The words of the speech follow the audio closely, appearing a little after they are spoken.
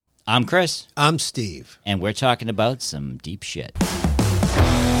I'm Chris. I'm Steve. And we're talking about some deep shit.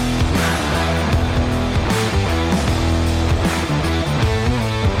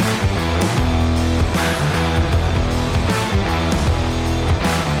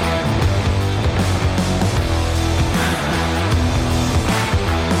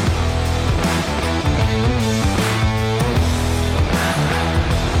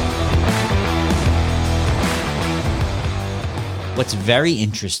 What's very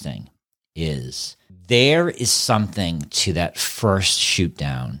interesting is there is something to that first shoot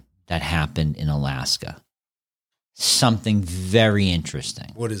down that happened in Alaska. Something very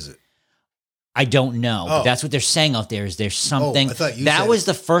interesting. What is it? I don't know. But that's what they're saying out there is there's something. I thought you that said was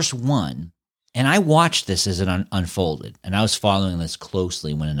the first one. And I watched this as it unfolded. And I was following this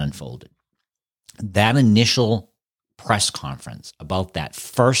closely when it unfolded. That initial press conference about that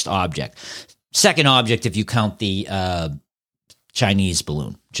first object. Second object, if you count the Chinese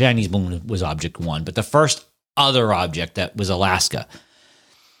balloon. Chinese balloon was object one, but the first other object that was Alaska,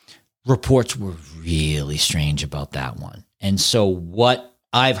 reports were really strange about that one. And so what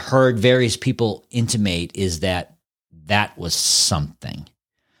I've heard various people intimate is that that was something.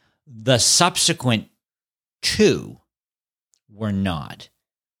 The subsequent two were not.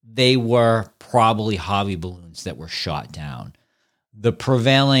 They were probably hobby balloons that were shot down. The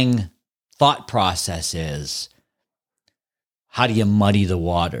prevailing thought process is, how do you muddy the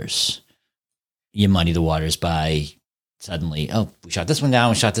waters? You muddy the waters by suddenly, we shot this one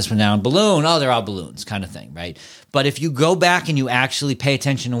down, balloon, they're all balloons kind of thing, right? But if you go back and you actually pay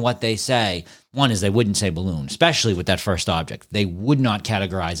attention to what they say, one is they wouldn't say balloon, especially with that first object. They would not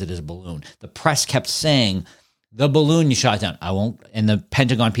categorize it as a balloon. The press kept saying, the balloon you shot down, I won't, and the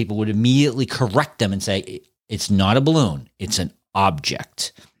Pentagon people would immediately correct them and say, it's not a balloon, it's an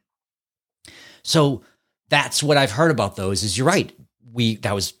object. So that's what I've heard about those is you're right.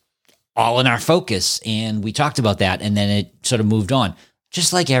 That was all in our focus and we talked about that and then it sort of moved on,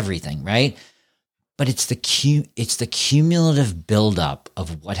 just like everything, right? But it's the cumulative buildup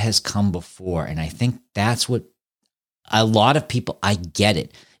of what has come before. And I think that's what a lot of people, I get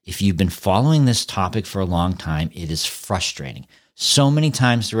it. If you've been following this topic for a long time, it is frustrating. So many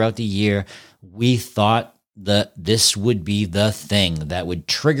times throughout the year, we thought that this would be the thing that would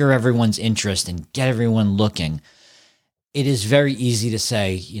trigger everyone's interest and get everyone looking. It is very easy to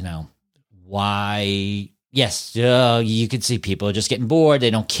say, why? Yes, you can see people are just getting bored. They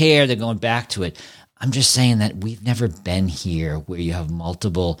don't care. They're going back to it. I'm just saying that we've never been here where you have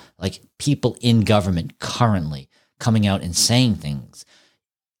multiple people in government currently coming out and saying things.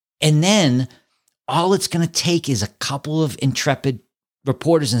 And then all it's going to take is a couple of intrepid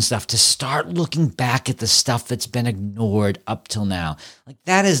reporters and stuff to start looking back at the stuff that's been ignored up till now.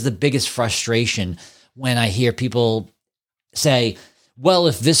 That is the biggest frustration when I hear people say, well,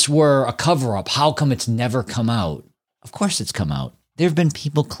 if this were a cover-up, how come it's never come out? Of course it's come out. There have been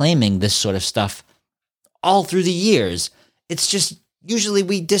people claiming this sort of stuff all through the years. It's just usually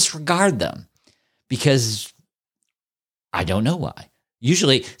we disregard them because I don't know why.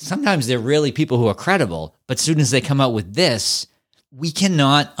 Usually, sometimes they're really people who are credible, but as soon as they come out with this, we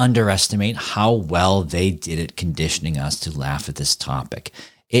cannot underestimate how well they did at conditioning us to laugh at this topic.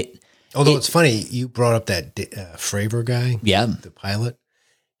 Although it's funny, you brought up that Fravor guy, the pilot,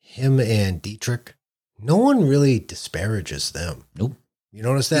 him and Dietrich. No one really disparages them. Nope. You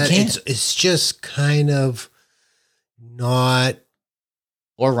notice that? It's just kind of not.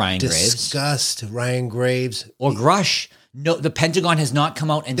 Or Ryan discussed. Ryan Graves. Or Grush. No, the Pentagon has not come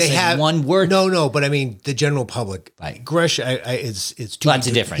out and said one word. No, but I mean the general public. Right. Grush, it's lots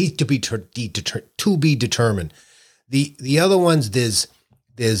of different. He's to be determined. The other ones there's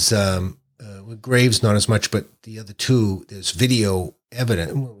with Graves not as much, but the other two there's video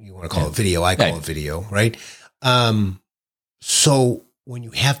evidence. You want to call it video? I call it video, right? So when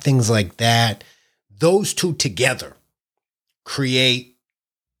you have things like that, those two together create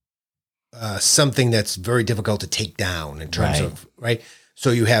something that's very difficult to take down in terms of, right?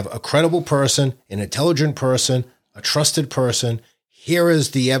 So you have a credible person, an intelligent person, a trusted person. Here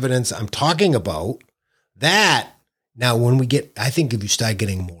is the evidence I'm talking about. That, now when we get, I think if you start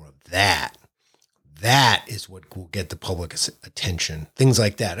getting more of that, that is what will get the public's attention. Things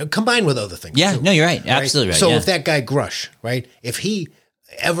like that, combined with other things. Yeah, too, no, you're right. Absolutely right. So if that guy Grush, right, if he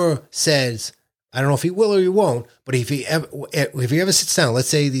ever says, I don't know if he will or he won't, but if he ever sits down, let's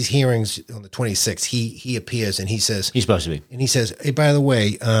say these hearings on the 26th, he appears and he says he's supposed to be, and he says, "Hey, by the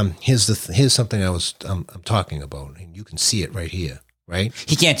way, here's something I'm talking about, and you can see it right here, right?"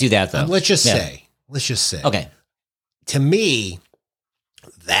 He can't do that though. Let's just say, okay. To me,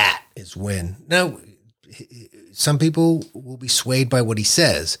 that is when now some people will be swayed by what he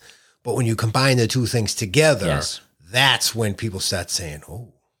says, But when you combine the two things together, Yes. that's when people start saying,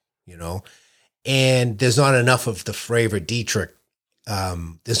 oh, you know, and there's not enough of the Fravor Dietrich.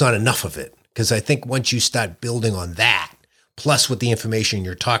 There's not enough of it. Because I think once you start building on that, plus with the information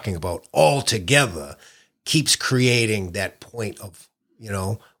you're talking about all together, keeps creating that point of, you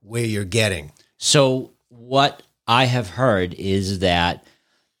know, where you're getting. So what I have heard is that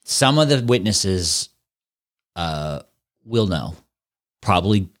some of the witnesses will know.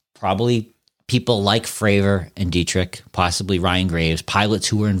 Probably people like Fravor and Dietrich, possibly Ryan Graves, pilots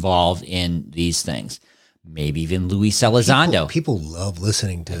who were involved in these things. Maybe even Luis Elizondo. People love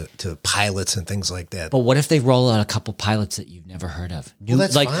listening to pilots and things like that. But what if they roll out a couple pilots that you've never heard of? Well,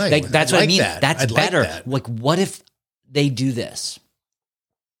 that's fine. That's what I mean. That. That's I'd better. Like that. Like, what if they do this?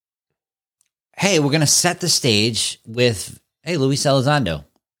 Hey, we're going to set the stage with, hey, Luis Elizondo.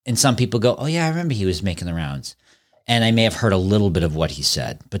 And some people go, oh, yeah, I remember he was making the rounds. And I may have heard a little bit of what he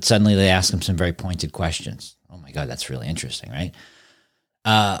said, but suddenly they ask him some very pointed questions. Oh, my God, that's really interesting, right?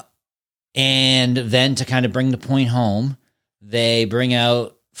 And then to kind of bring the point home, they bring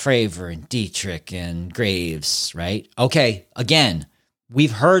out Fravor and Dietrich and Graves, right? Okay, again,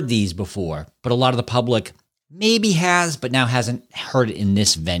 we've heard these before, but a lot of the public maybe has, but now hasn't heard it in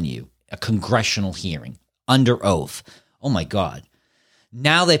this venue, a congressional hearing, under oath. Oh my God.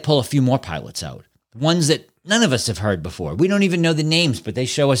 Now they pull a few more pilots out, ones that none of us have heard before. We don't even know the names, but they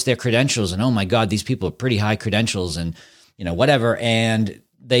show us their credentials, and oh my God, these people are pretty high credentials and, you know, whatever, and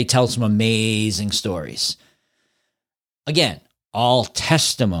they tell some amazing stories. Again, all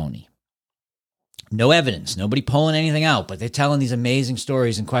testimony. No evidence. Nobody pulling anything out, but they're telling these amazing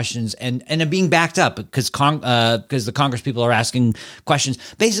stories and questions and are being backed up because the Congress people are asking questions.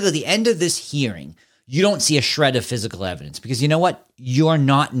 Basically, at the end of this hearing, you don't see a shred of physical evidence because you know what? You're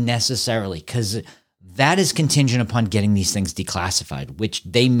not necessarily, because that is contingent upon getting these things declassified, which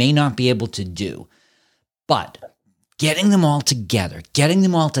they may not be able to do. But getting them all together, getting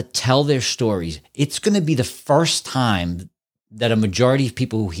them all to tell their stories, it's going to be the first time that a majority of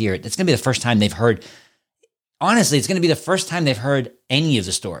people who hear it, it's going to be the first time they've heard, honestly, it's going to be the first time they've heard any of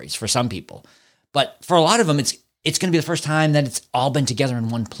the stories for some people. But for a lot of them, it's going to be the first time that it's all been together in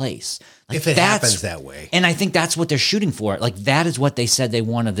one place. Like, if it happens that way. And I think that's what they're shooting for. Like, that is what they said they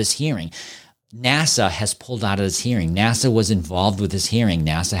wanted this hearing. NASA has pulled out of this hearing. NASA was involved with this hearing.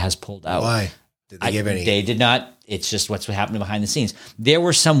 NASA has pulled out. Why? Did they give any? They did not. It's just what's happening behind the scenes. There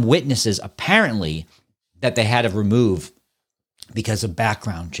were some witnesses, apparently, that they had to remove because of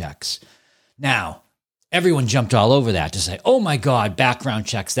background checks. Now, everyone jumped all over that to say, oh my God, background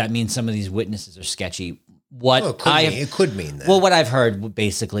checks. That means some of these witnesses are sketchy. It could mean that. Well, what I've heard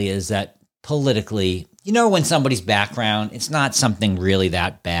basically is that politically, you know, when somebody's background, it's not something really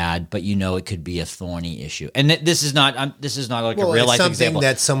that bad, but you know, it could be a thorny issue. And this is not like a real life something example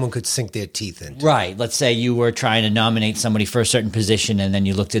that someone could sink their teeth into. Right. Let's say you were trying to nominate somebody for a certain position, and then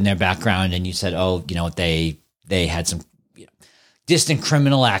you looked in their background and you said, oh, you know what, they had some distant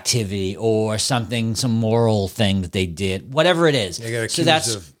criminal activity or something, some moral thing that they did, whatever it is. They got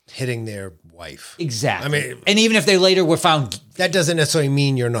accused of hitting their wife. Exactly. I mean, and even if they later were found, that doesn't necessarily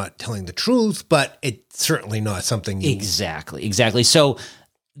mean you're not telling the truth, but it's certainly not something you... Exactly. So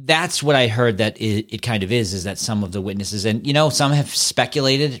that's what I heard that it kind of is that some of the witnesses, and, you know, some have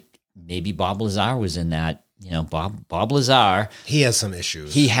speculated maybe Bob Lazar was in that. You know, Bob Lazar. He has some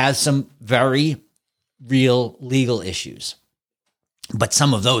issues. He has some very real legal issues. But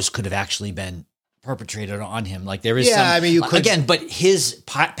some of those could have actually been perpetrated on him. Like there is some, I mean, you could, again, but his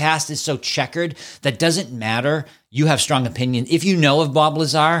past is so checkered that doesn't matter. You have strong opinions. If you know of Bob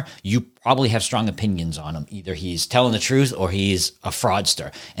Lazar, you probably have strong opinions on him. Either he's telling the truth or he's a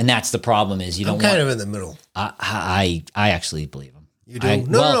fraudster. And that's the problem is you don't I'm kind of in the middle. I actually believe him. You do?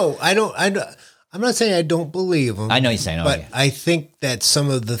 No, I don't. I'm not saying I don't believe him. I know you're saying, but I think that some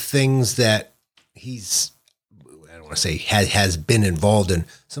of the things that he's, I don't want to say has been involved in,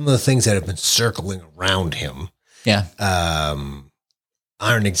 some of the things that have been circling around him,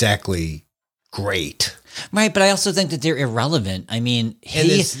 aren't exactly great. Right, but I also think that they're irrelevant. I mean,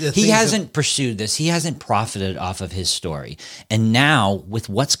 he hasn't pursued this. He hasn't profited off of his story. And now, with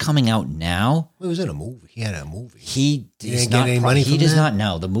what's coming out now... He was in a movie. He had a movie. He didn't get any money from that? He does not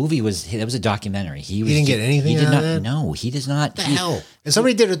know. The movie was a documentary. He didn't get anything out of that? No, he does not. What the hell? If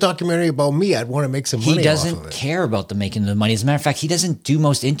somebody did a documentary about me, I'd want to make some money off of it. He doesn't care about making the money. As a matter of fact, he doesn't do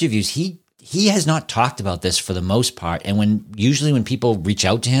most interviews. He has not talked about this for the most part. And usually when people reach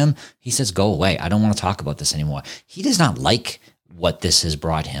out to him, he says, go away. I don't want to talk about this anymore. He does not like what this has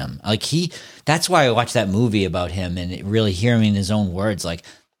brought him. Like that's why I watched that movie about him and really hearing his own words. Like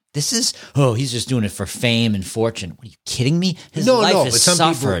This is, he's just doing it for fame and fortune. What, are you kidding me? His life has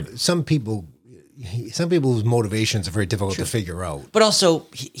suffered. Some people's motivations are very difficult to figure out. But also,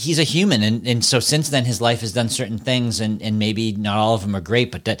 he's a human. And so since then, his life has done certain things, and maybe not all of them are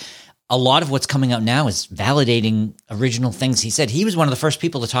great, but that a lot of what's coming out now is validating original things he said. He was one of the first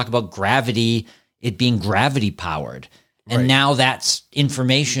people to talk about gravity, it being gravity powered. And now that's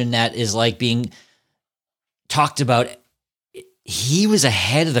information that is like being talked about. He was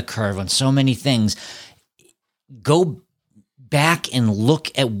ahead of the curve on so many things. Go back and look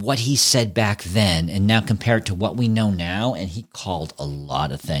at what he said back then and now compare it to what we know now. And he called a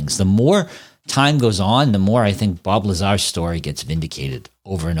lot of things. The more time goes on, the more I think Bob Lazar's story gets vindicated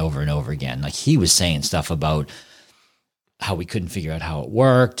over and over and over again. Like, he was saying stuff about how we couldn't figure out how it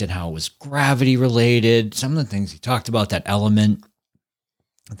worked and how it was gravity related. Some of the things he talked about, that element,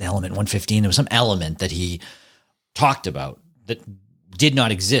 the element 115, there was some element that he talked about that did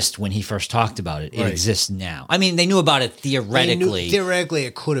not exist when he first talked about it. It exists now. I mean, they knew about it theoretically. Theoretically,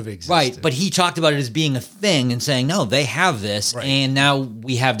 it could have existed. Right, but he talked about it as being a thing and saying, no, they have this, and now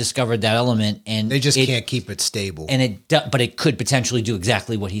we have discovered that element. And they just can't keep it stable. But it could potentially do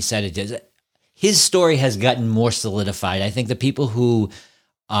exactly what he said it does. His story has gotten more solidified. I think the people who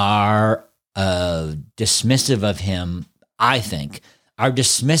are dismissive of him, are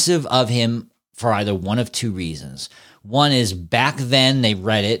dismissive of him for either one of two reasons. One is, back then they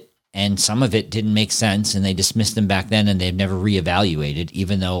read it and some of it didn't make sense and they dismissed them back then and they've never reevaluated,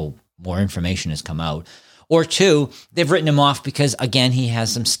 even though more information has come out. Or two, they've written him off because, again, he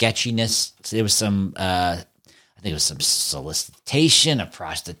has some sketchiness. There was some, I think it was some solicitation, a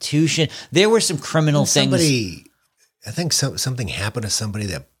prostitution. There were some criminal things. I think something happened to somebody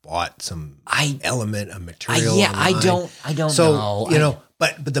that bought some element of material. I don't know. You know,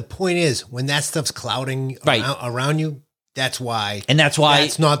 but the point is, when that stuff's clouding around you, that's why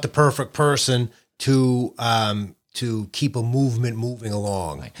that's not the perfect person to keep a movement moving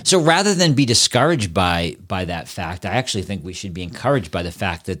along. Right. So rather than be discouraged by that fact, I actually think we should be encouraged by the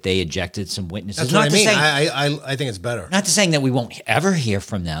fact that they ejected some witnesses. That's what I mean. I think it's better. Not to saying that we won't ever hear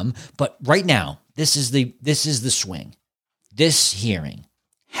from them, but right now, this is the swing. This hearing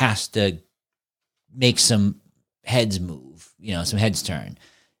has to make some heads move, some heads turn.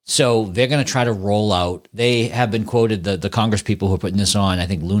 So they're going to try to roll out. They have been quoted, the Congress people who are putting this on, I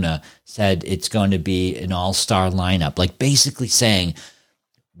think Luna said it's going to be an all-star lineup, like basically saying,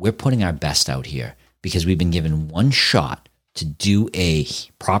 we're putting our best out here because we've been given one shot to do a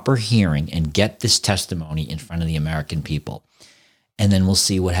proper hearing and get this testimony in front of the American people. And then we'll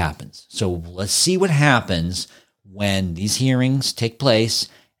see what happens. So let's see what happens when these hearings take place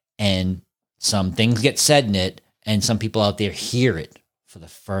and some things get said in it and some people out there hear it for the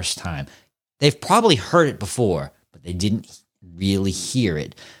first time. They've probably heard it before, but they didn't really hear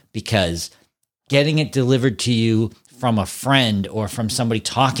it because getting it delivered to you from a friend or from somebody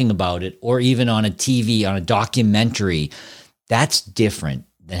talking about it or even on a TV, on a documentary, that's different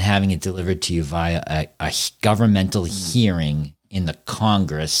than having it delivered to you via a governmental hearing in the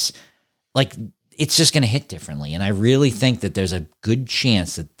Congress. Like, it's just going to hit differently. And I really think that there's a good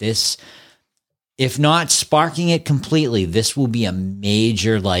chance that this, if not sparking it completely, this will be a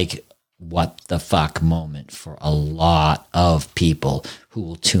major, like, what the fuck moment for a lot of people who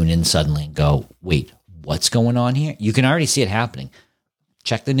will tune in suddenly and go, wait, what's going on here? You can already see it happening.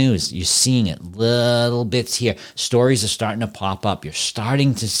 Check the news. You're seeing it, little bits here. Stories are starting to pop up. You're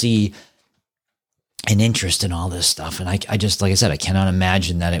starting to see an interest in all this stuff. And I just, like I said, I cannot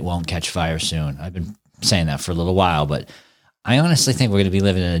imagine that it won't catch fire soon. I've been saying that for a little while, but I honestly think we're going to be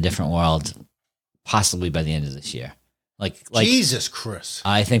living in a different world, possibly by the end of this year. Like Jesus, Chris.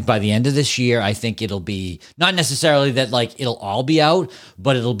 I think by the end of this year, I think it'll be not necessarily that like it'll all be out,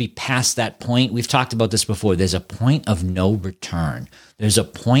 but it'll be past that point. We've talked about this before. There's a point of no return. There's a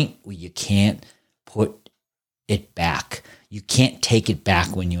point where you can't put it back. You can't take it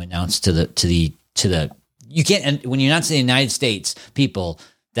back when you announce you can't, when you announce to the United States people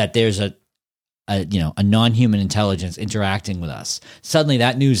that there's a non-human intelligence interacting with us. Suddenly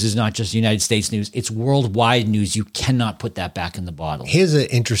that news is not just United States news, it's worldwide news. You cannot put that back in the bottle. Here's an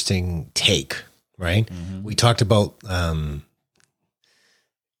interesting take, right? Mm-hmm. We talked about the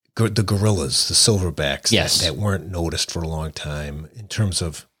gorillas, the silverbacks, yes, that weren't noticed for a long time in terms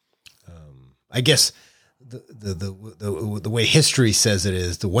of, I guess the way history says it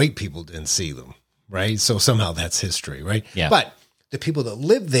is the white people didn't see them, right? So somehow that's history, right? Yeah. But the people that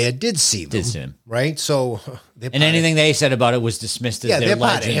lived there did see them, right? So, and anything they said about it was dismissed as their legends,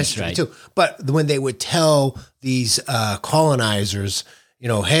 part of history right? too. But when they would tell these colonizers,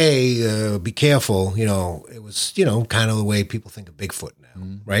 hey, be careful. It was, kind of the way people think of Bigfoot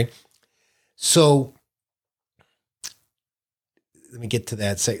now, right? So let me get to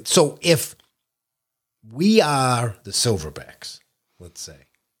that. So if we are the silverbacks, let's say,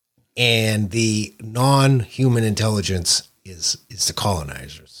 and the non-human intelligence is the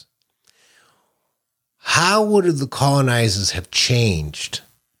colonizers, how would the colonizers have changed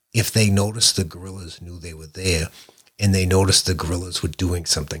if they noticed the gorillas knew they were there and they noticed the gorillas were doing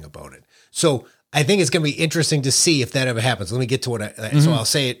something about it? So I think it's going to be interesting to see if that ever happens. Let me get to what so I'll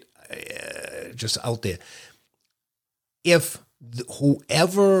say it just out there. If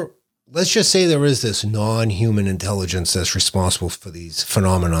whoever, let's just say there is this non-human intelligence that's responsible for these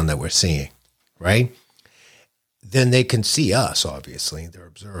phenomenon that we're seeing, right? Then they can see us, obviously. They're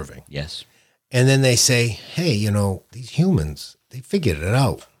observing. Yes. And then they say, hey, these humans, they figured it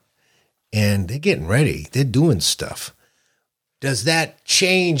out. And they're getting ready. They're doing stuff. Does that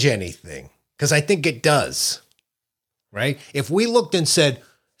change anything? Because I think it does, right? If we looked and said,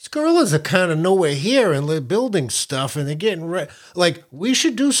 these gorillas are kind of nowhere here and they're building stuff and they're getting ready. Like, we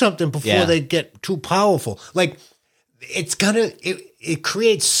should do something before they get too powerful. Like, it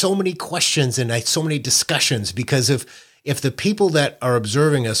creates so many questions and so many discussions, because if the people that are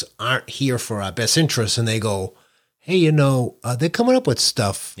observing us aren't here for our best interests and they go, hey, they're coming up with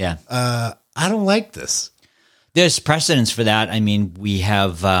stuff. Yeah. I don't like this. There's precedence for that. I mean, we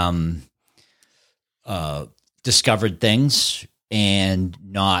have discovered things and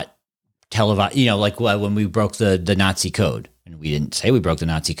not televised, like when we broke the Nazi code. And we didn't say we broke the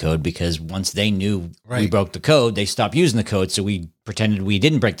Nazi code because once they knew we broke the code, they stopped using the code. So we pretended we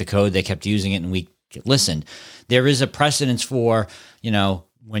didn't break the code. They kept using it and we listened. There is a precedence for,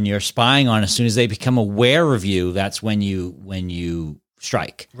 when you're spying on, as soon as they become aware of you, that's when you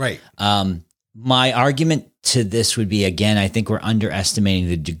strike. Right. My argument to this would be, again, I think we're underestimating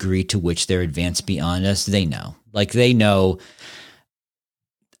the degree to which they're advanced beyond us. They know. They know.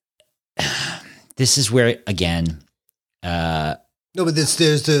 This is where, again... no, but there's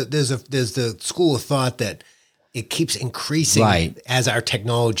the school of thought that it keeps increasing as our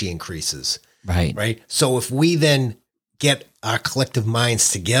technology increases. Right. So if we then get our collective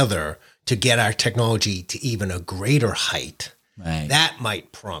minds together to get our technology to even a greater height, that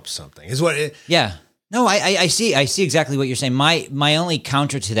might prompt something. Yeah. No, I see exactly what you're saying. My only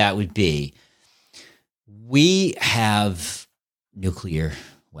counter to that would be, we have nuclear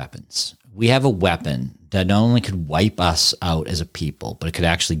weapons. We have a weapon that not only could wipe us out as a people, but it could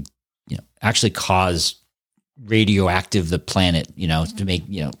actually cause radioactive the planet, to make,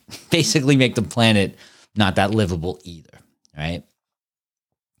 basically make the planet not that livable either. Right.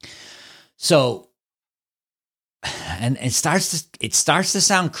 So, and it starts to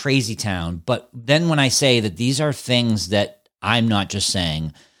sound crazy town, but then when I say that these are things that I'm not just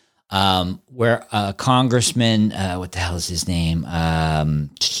saying, where a congressman, what the hell is his name?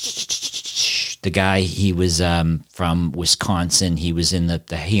 The guy, he was from Wisconsin. He was in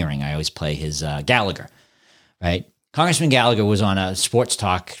the hearing. I always play his Gallagher, right? Congressman Gallagher was on a sports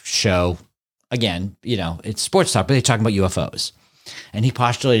talk show. Again, it's sports talk, but they're talking about UFOs. And he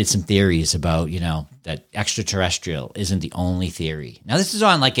postulated some theories about, that extraterrestrial isn't the only theory. Now, this is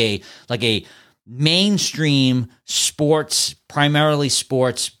on like a mainstream sports, primarily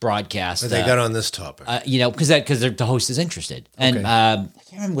sports broadcast. But they got on this topic, because the host is interested, and I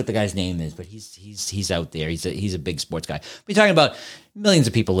can't remember what the guy's name is, but he's out there. He's a big sports guy. We're talking about millions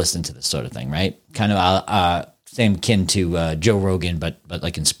of people listening to this sort of thing, right? Kind of same kin to Joe Rogan, but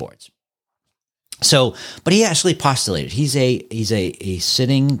like in sports. So, but he actually postulated, he's a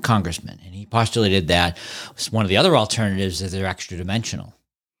sitting congressman, and he postulated that one of the other alternatives is they're extra dimensional.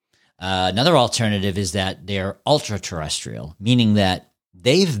 Another alternative is that they're ultra-terrestrial, meaning that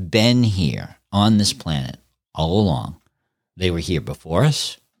they've been here on this planet all along. They were here before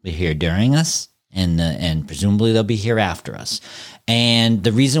us, they're here during us, and presumably they'll be here after us. And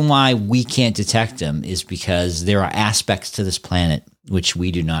the reason why we can't detect them is because there are aspects to this planet which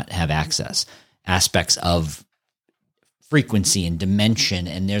we do not have access, aspects of frequency and dimension,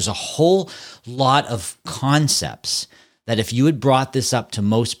 and there's a whole lot of concepts that if you had brought this up to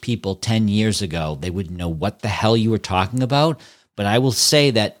most people 10 years ago, they wouldn't know what the hell you were talking about. But I will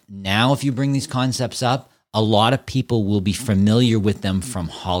say that now if you bring these concepts up, a lot of people will be familiar with them from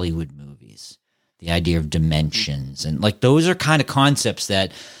Hollywood movies. The idea of dimensions. And those are kind of concepts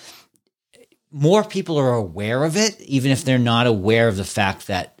that more people are aware of it, even if they're not aware of the fact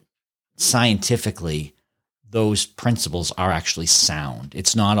that scientifically those principles are actually sound.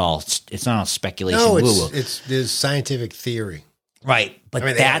 It's not all speculation. No, there's scientific theory. Right. But I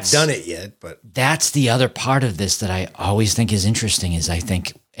mean, they haven't done it yet, but that's the other part of this that I always think is interesting is I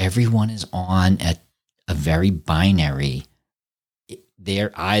think everyone is on at a very binary. They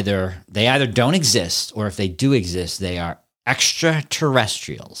either don't exist, or if they do exist, they are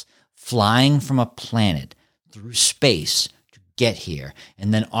extraterrestrials flying from a planet through space to get here.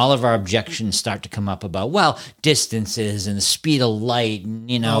 And then all of our objections start to come up about, well, distances and the speed of light, and,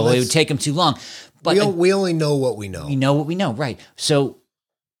 it would take them too long. But we only know what we know. We know what we know, right? So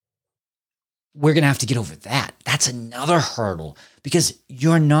we're going to have to get over that. That's another hurdle, because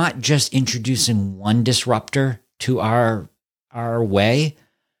you're not just introducing one disruptor to our way.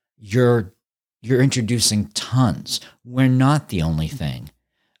 You're introducing tons. We're not the only thing.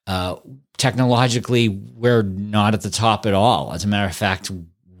 Technologically, we're not at the top at all. As a matter of fact,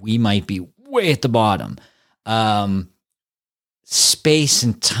 we might be way at the bottom. Space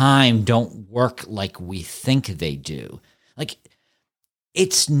and time don't work like we think they do. Like,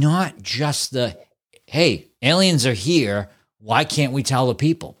 it's not just hey, aliens are here. Why can't we tell the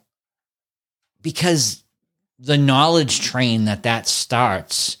people? Because the knowledge train that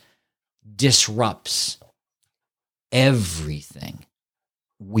starts disrupts everything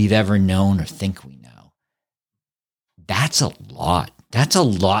we've ever known or think we know. That's a lot. That's a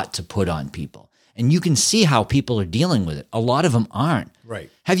lot to put on people. And you can see how people are dealing with it. A lot of them aren't. Right.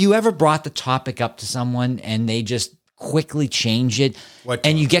 Have you ever brought the topic up to someone and they just quickly change it?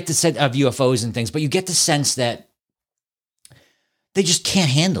 And you get the sense of UFOs and things, but you get the sense that they just can't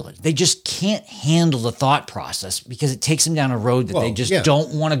handle it. They just can't handle the thought process because it takes them down a road that they just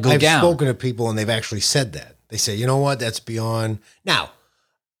don't want to go down. I've spoken to people and they've actually said that. They say, you know what, that's beyond. Now,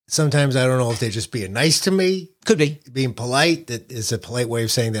 sometimes I don't know if they're just being nice to me. Could be. Being polite. That is a polite way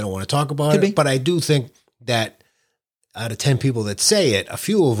of saying they don't want to talk about it. But I do think that out of 10 people that say it, a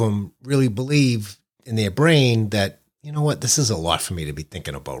few of them really believe in their brain that, you know what, this is a lot for me to be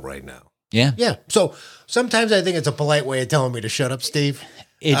thinking about right now. Yeah. Yeah. So sometimes I think it's a polite way of telling me to shut up, Steve.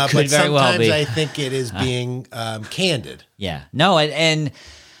 It could very well be. Sometimes I think it is being candid. Yeah. No, and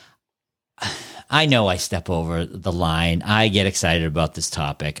I know I step over the line. I get excited about this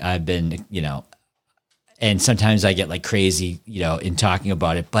topic. I've been, and sometimes I get like crazy, in talking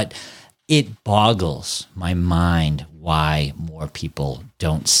about it, but it boggles my mind why more people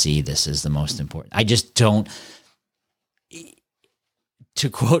don't see this as the most important. I just don't. To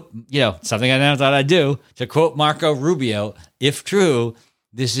quote, something I never thought I'd do, to quote Marco Rubio, if true,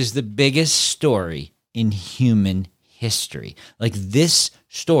 this is the biggest story in human history. Like, this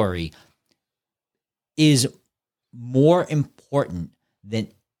story is more important than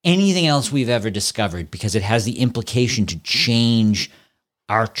anything else we've ever discovered because it has the implication to change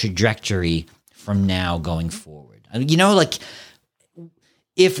our trajectory from now going forward. I mean,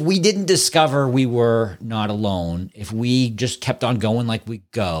 if we didn't discover we were not alone, if we just kept on going like we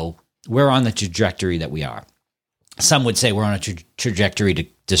go, we're on the trajectory that we are. Some would say we're on a trajectory to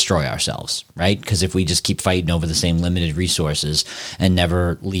destroy ourselves, right? Because if we just keep fighting over the same limited resources and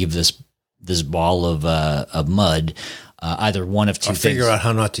never leave this ball of mud, either one of two things. Figure out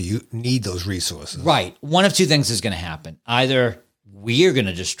how not to need those resources. Right. One of two things is going to happen. Either we're going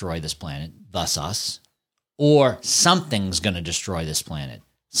to destroy this planet, thus us, or something's going to destroy this planet.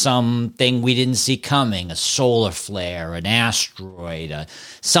 Something we didn't see coming, a solar flare, an asteroid,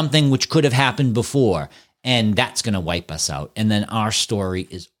 something which could have happened before, and that's going to wipe us out. And then our story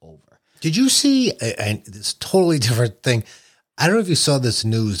is over. Did you see this totally different thing? I don't know if you saw this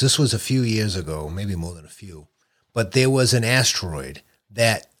news. This was a few years ago, maybe more than a few. But there was an asteroid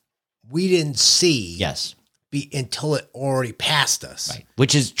that we didn't see until it already passed us. Right.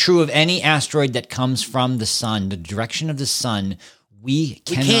 Which is true of any asteroid that comes from the sun, the direction of the sun. We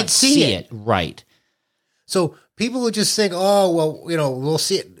can't see it. Right. So people would just think, oh, well, we'll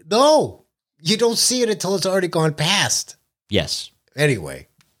see it. No, you don't see it until it's already gone past. Yes. Anyway,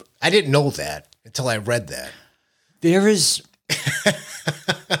 I didn't know that until I read that. There is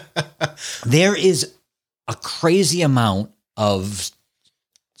a crazy amount of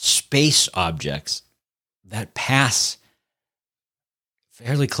space objects that pass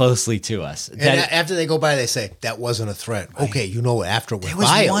fairly closely to us. And after they go by, they say, that wasn't a threat. Right. Okay, after it went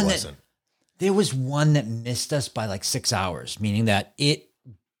by, it wasn't. There was one that missed us by like 6 hours, meaning that it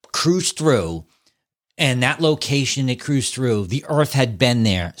cruised through, and that location it cruised through, the Earth had been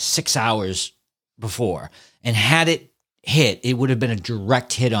there 6 hours before. And had it hit, it would have been a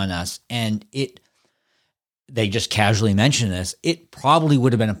direct hit on us. And they just casually mentioned this, it probably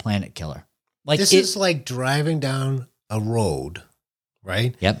would have been a planet killer. This is like driving down a road,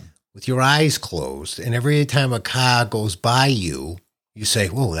 right? Yep. With your eyes closed, and every time a car goes by you, you say,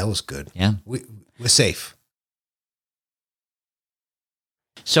 whoa, that was good. Yeah. We're safe.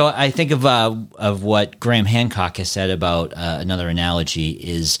 So I think of what Graham Hancock has said about another analogy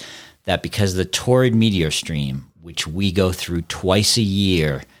is that because the Taurid meteor stream, which we go through twice a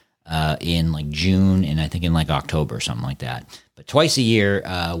year in like June and I think in like October or something like that, but twice a year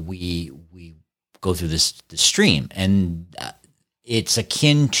we go through this stream, and it's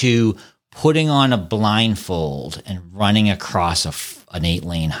akin to putting on a blindfold and running across an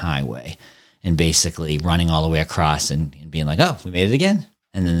 8-lane highway, and basically running all the way across and being like, oh, we made it again.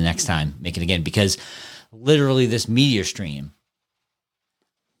 And then the next time, make it again. Because literally this meteor stream,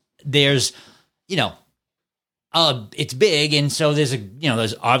 there's, it's big. And so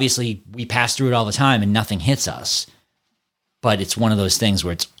there's obviously, we pass through it all the time and nothing hits us. But it's one of those things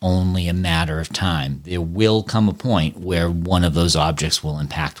where it's only a matter of time. There will come a point where one of those objects will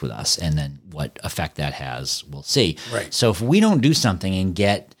impact with us. And then what effect that has, we'll see. Right. So if we don't do something and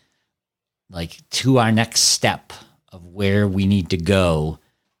get like to our next step of where we need to go,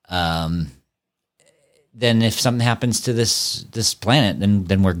 then if something happens to this planet,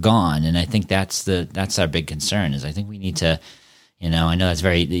 then we're gone. And I think that's our big concern. Is I think we need to, I know that's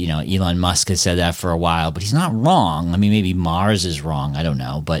very, Elon Musk has said that for a while, but he's not wrong. I mean, maybe Mars is wrong. I don't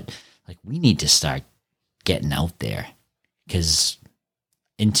know, but like we need to start getting out there, because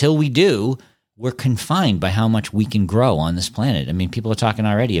until we do, we're confined by how much we can grow on this planet. I mean, people are talking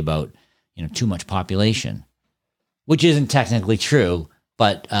already about too much population, which isn't technically true,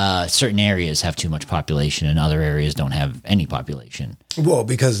 but certain areas have too much population and other areas don't have any population. Well,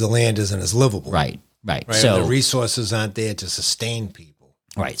 because the land isn't as livable. Right. So the resources aren't there to sustain people.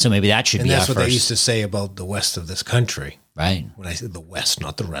 Right. So maybe that should be our first. And that's what they used to say about the west of this country. Right. When I said the west,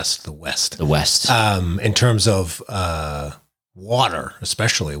 not the rest, the west. The west. In terms of water,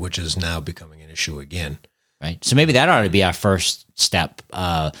 especially, which is now becoming an issue again. Right. So maybe that ought to be our first step.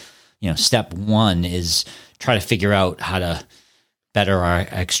 Step one is try to figure out how to better our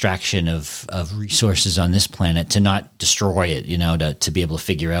extraction of resources on this planet, to not destroy it, to be able to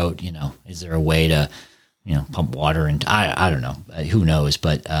figure out, is there a way to, pump water into, I don't know, who knows,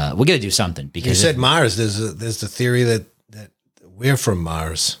 but we got to do something. Because you said Mars, there's the theory that we're from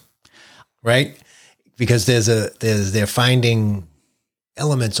Mars, right? Because they're finding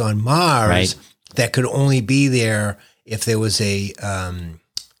elements on Mars, right, that could only be there if there was a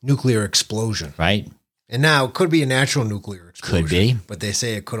nuclear explosion. Right. And now it could be a natural nuclear explosion. Could be. But they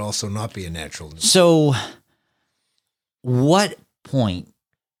say it could also not be a natural nuclear. So what point,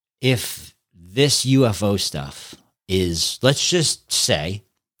 if this UFO stuff is, let's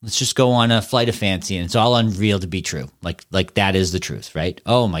just go on a flight of fancy and it's all unreal to be true. Like that is the truth, right?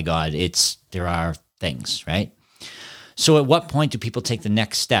 Oh my God, there are things, right? So at what point do people take the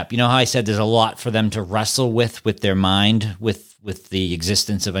next step? You know how I said there's a lot for them to wrestle with their mind, with the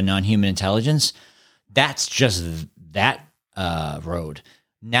existence of a non-human intelligence? That's just that road.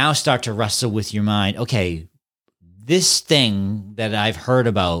 Now start to wrestle with your mind. Okay, this thing that I've heard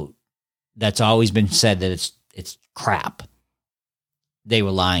about, that's always been said that it's crap. They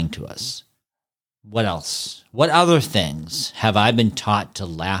were lying to us. What else? What other things have I been taught to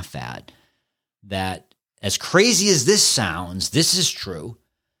laugh at that, as crazy as this sounds, this is true?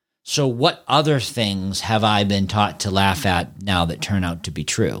 So what other things have I been taught to laugh at now that turn out to be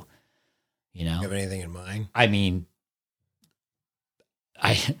true? You have anything in mind? I mean,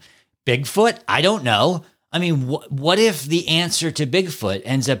 Bigfoot? I don't know. I mean, what if the answer to Bigfoot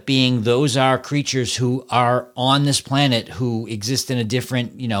ends up being those are creatures who are on this planet who exist in a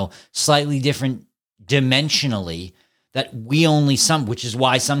different, slightly different dimensionally, that we only which is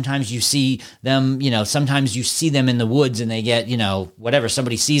why sometimes you see them, sometimes you see them in the woods and they get, whatever,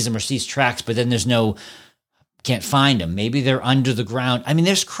 somebody sees them or sees tracks, but then there's can't find them. Maybe they're under the ground. I mean,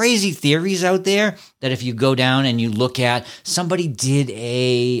 there's crazy theories out there that if you go down and you look at, somebody did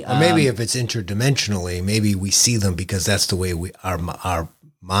or maybe if it's interdimensionally, maybe we see them because that's the way our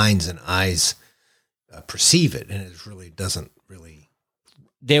minds and eyes perceive it, and it really doesn't really.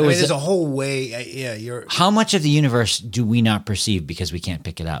 There's a whole way. How much of the universe do we not perceive because we can't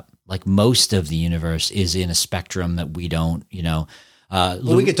pick it up? Like most of the universe is in a spectrum that we don't, we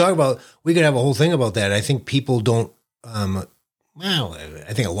could have a whole thing about that. I think people don't, I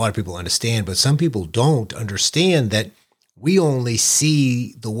think a lot of people understand, but some people don't understand that we only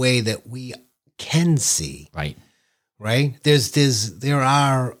see the way that we can see. Right. Right. There's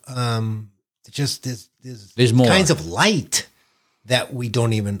more kinds of light that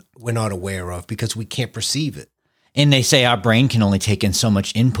we're not aware of because we can't perceive it. And they say our brain can only take in so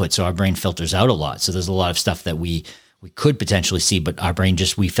much input, so our brain filters out a lot. So there's a lot of stuff that we could potentially see, but our brain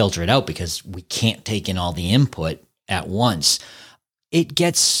we filter it out because we can't take in all the input at once. It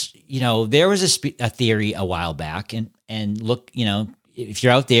gets, there was a theory a while back, and look, if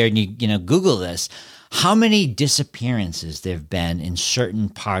you're out there and you Google this, how many disappearances there have been in certain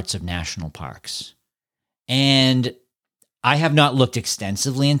parts of national parks. And I have not looked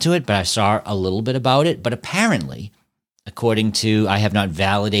extensively into it, but I saw a little bit about it. But apparently, according to, I have not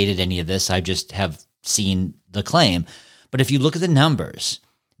validated any of this, I just have seen the claim. But if you look at the numbers,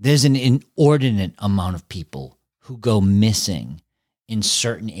 there's an inordinate amount of people who go missing in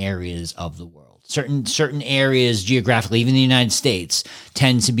certain areas of the world. Certain areas geographically, even the United States,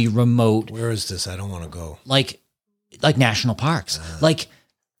 tend to be remote. Where is this? I don't want to go. Like national parks.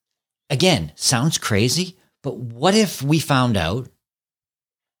 Again, sounds crazy, but what if we found out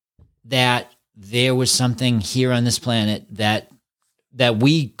that there was something here on this planet that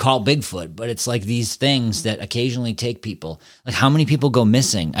we call Bigfoot, but it's like these things that occasionally take people? Like, how many people go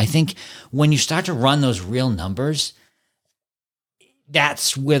missing? I think when you start to run those real numbers,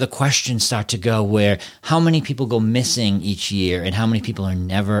 that's where the questions start to go, where how many people go missing each year and how many people are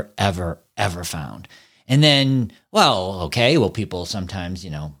never, ever, ever found. And then, people sometimes,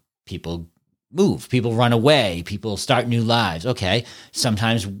 people move, people run away, people start new lives. Okay.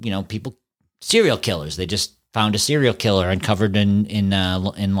 Sometimes, people, serial killers, they just found a serial killer uncovered in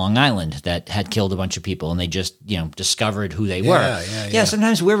Long Island that had killed a bunch of people, and they just, discovered who they were. Yeah.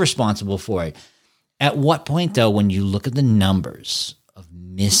 Sometimes we're responsible for it. At what point, though, when you look at the numbers of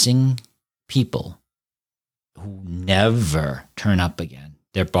missing people who never turn up again,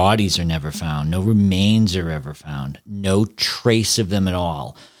 their bodies are never found, no remains are ever found, no trace of them at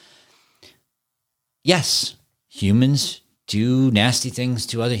all. Yes, humans do nasty things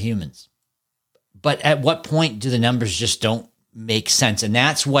to other humans. But at what point do the numbers just don't make sense? And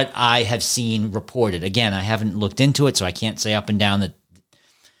that's what I have seen reported. Again, I haven't looked into it, so I can't say up and down that.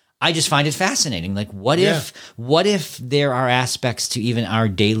 I just find it fascinating. Like, what if there are aspects to even our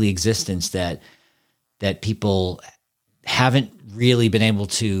daily existence that people haven't really been able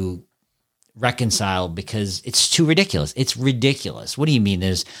to reconcile because it's too ridiculous. It's ridiculous. What do you mean?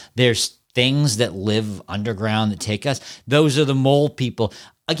 There's things that live underground that take us. Those are the mole people.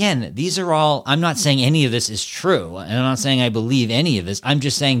 Again, these are all, I'm not saying any of this is true, and I'm not saying I believe any of this. I'm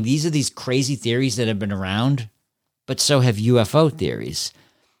just saying these are these crazy theories that have been around, but so have UFO theories.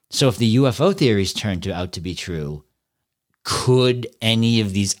 So if the UFO theories turn out to be true, could any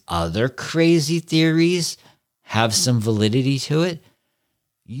of these other crazy theories have some validity to it?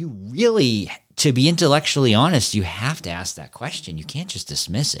 You really, to be intellectually honest, you have to ask that question. You can't just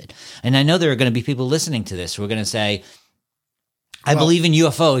dismiss it. And I know there are going to be people listening to this who are going to say, I believe in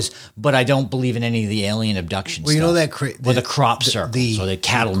UFOs, but I don't believe in any of the alien abduction stuff. You know that or the crop circles or the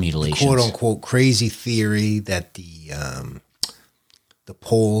cattle mutilations. The quote-unquote crazy theory that the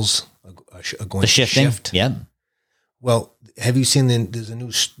poles are going to shift. Yeah. Well, have you seen? There's a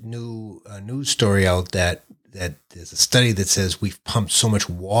new news story out that there's a study that says we've pumped so much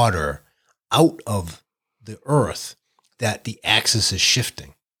water out of the earth that the axis is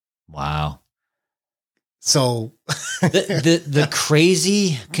shifting. Wow. So the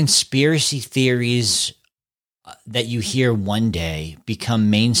crazy conspiracy theories that you hear one day become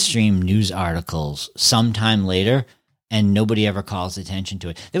mainstream news articles sometime later, and nobody ever calls attention to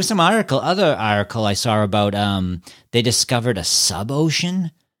it. There was some other article I saw about they discovered a sub-ocean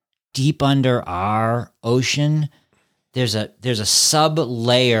deep under our ocean. There's a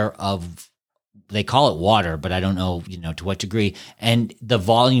sub-layer of, they call it water, but I don't know, to what degree, and the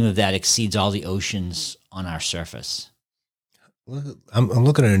volume of that exceeds all the oceans on our surface. I'm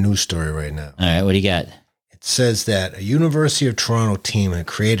looking at a news story right now. All right, what do you got? It says that a University of Toronto team had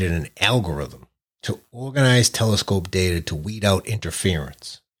created an algorithm to organize telescope data to weed out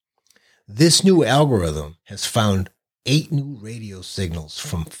interference. This new algorithm has found 8 new radio signals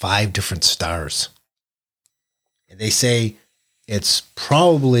from 5 different stars. And they say it's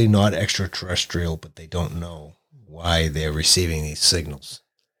probably not extraterrestrial, but they don't know why they're receiving these signals.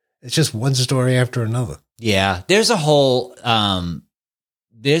 It's just one story after another. Yeah, there's a whole,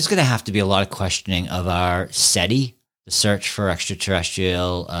 there's going to have to be a lot of questioning of our SETI, the search for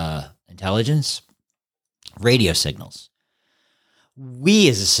extraterrestrial intelligence, radio signals. We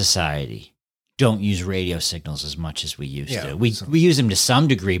as a society don't use radio signals as much as we used to. We use them to some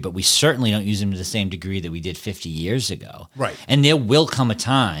degree, but we certainly don't use them to the same degree that we did 50 years ago. Right. And there will come a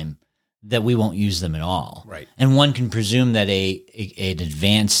time that we won't use them at all. Right. And one can presume that an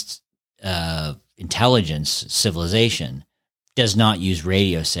advanced intelligence civilization does not use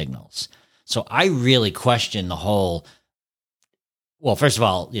radio signals. So I really question the whole, well, first of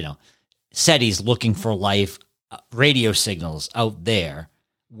all, SETI's looking for life, radio signals out there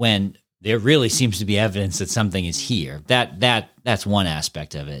when there really seems to be evidence that something is here. That's one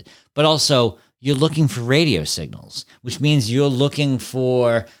aspect of it. But also, you're looking for radio signals, which means you're looking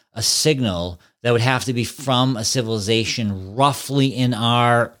for a signal that would have to be from a civilization roughly in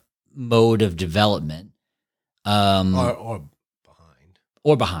our mode of development.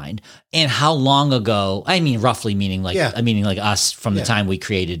 Or behind. And how long ago, I mean, roughly meaning like us from the time we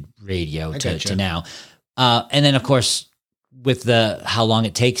created radio to now. And then of course, with how long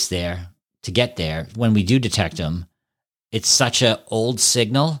it takes there to get there, when we do detect them, it's such an old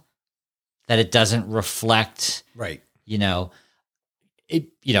signal that it doesn't reflect, right. If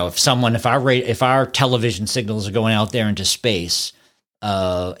our television signals are going out there into space,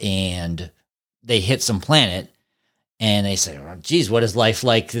 and they hit some planet, and they say, oh, geez, what is life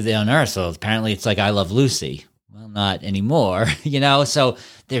like on Earth? So apparently it's like I Love Lucy. Well, not anymore, So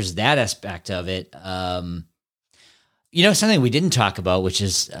there's that aspect of it. Something we didn't talk about, which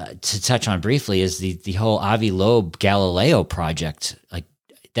is to touch on briefly, is the whole Avi Loeb Galileo project, like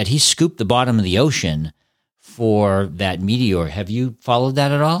that he scooped the bottom of the ocean for that meteor. Have you followed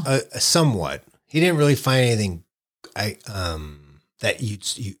that at all? Somewhat. He didn't really find anything that you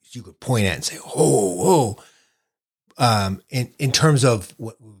could point at and say, oh. In terms of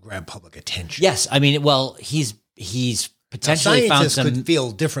what would grab public attention. Yes, I mean, well, he's potentially found some. Could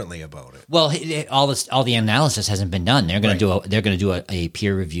feel differently about it. Well, all the analysis hasn't been done. They're going to do a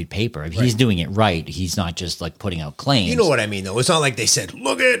peer reviewed paper. If he's doing it right, he's not just like putting out claims. You know what I mean, though. It's not like they said,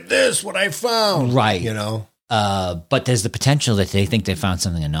 "Look at this, what I found." Right. But there's the potential that they think they found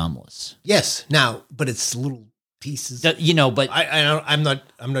something anomalous. Yes. Now, but it's little pieces. But I'm not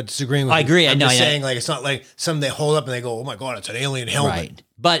disagreeing with you. I agree. I'm just saying, like, it's not like something they hold up and they go, "Oh my God, it's an alien helmet." Right.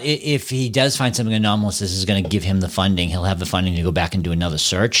 But if he does find something anomalous, this is going to give him the funding. He'll have the funding to go back and do another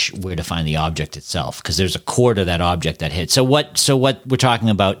search where to find the object itself, because there's a core to that object that hit. So what we're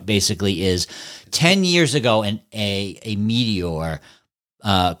talking about basically is 10 years ago, a meteor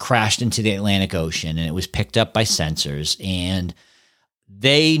crashed into the Atlantic Ocean, and it was picked up by sensors, and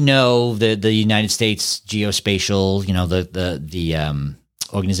they know the United States Geospatial, the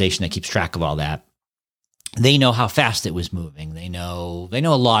organization that keeps track of all that. They know how fast it was moving. They know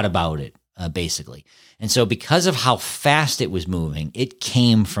a lot about it, basically. And so because of how fast it was moving, it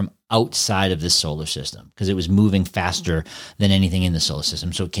came from outside of the solar system because it was moving faster than anything in the solar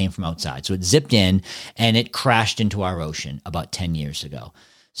system. So it came from outside. So it zipped in and it crashed into our ocean about 10 years ago.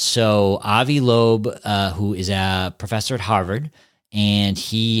 So Avi Loeb, who is a professor at Harvard, and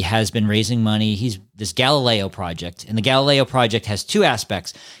he has been raising money. He's this Galileo project, and the Galileo project has two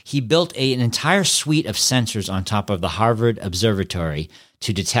aspects. He built an entire suite of sensors on top of the Harvard Observatory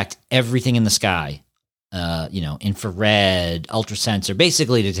to detect everything in the sky, infrared, ultrasensor,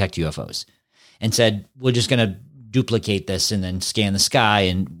 basically detect UFOs, and said, we're just going to duplicate this and then scan the sky,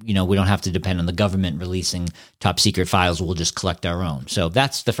 and we don't have to depend on the government releasing top secret files. We'll just collect our own. So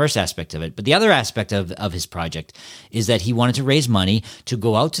that's the first aspect of it. But the other aspect of his project is that he wanted to raise money to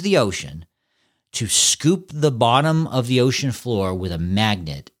go out to the ocean, to scoop the bottom of the ocean floor with a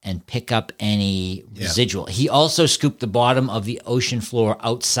magnet and pick up any residual. He also scooped the bottom of the ocean floor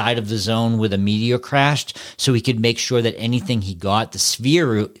outside of the zone where the meteor crashed, so he could make sure that anything he got, the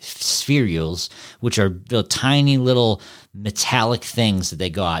spherules, which are the tiny little metallic things that they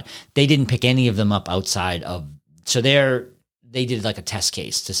got, they didn't pick any of them up outside of. So they did like a test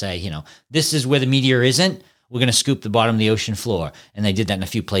case to say, this is where the meteor isn't. We're going to scoop the bottom of the ocean floor. And they did that in a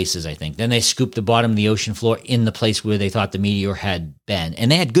few places, I think. Then they scooped the bottom of the ocean floor in the place where they thought the meteor had been. And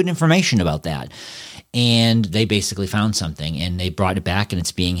they had good information about that. And they basically found something, and they brought it back, and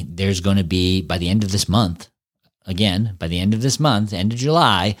there's going to be, by the end of this month, end of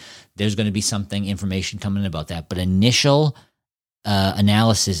July, there's going to be information coming about that. But initial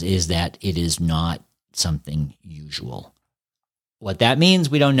analysis is that it is not something usual. What that means,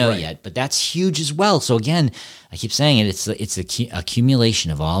 we don't know yet, but that's huge as well. So again, I keep saying it's the accumulation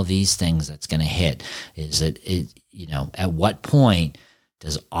of all these things that's going to hit. Is that at what point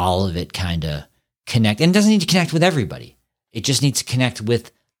does all of it kind of connect? And it doesn't need to connect with everybody. It just needs to connect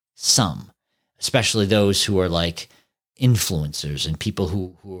with some, especially those who are like influencers and people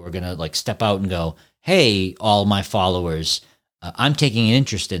who are going to like step out and go, "Hey, all my followers, I'm taking an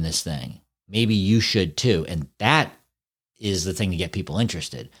interest in this thing. Maybe you should too." And that is the thing to get people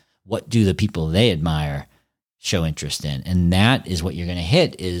interested. What do the people they admire show interest in? And that is what you're going to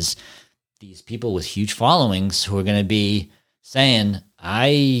hit, is these people with huge followings who are going to be saying,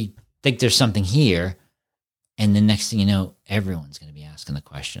 I think there's something here. And the next thing you know, everyone's going to be asking the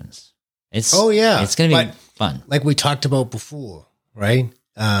questions. It's going to be fun. Like we talked about before, right?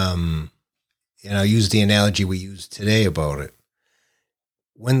 Use the analogy we used today about it.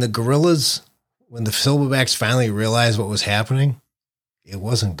 When the silverbacks finally realized what was happening, it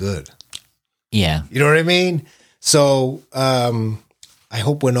wasn't good. Yeah. You know what I mean? So I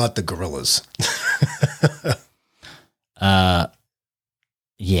hope we're not the gorillas.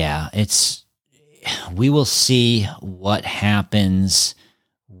 Yeah, we will see what happens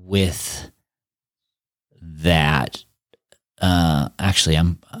with that. Actually,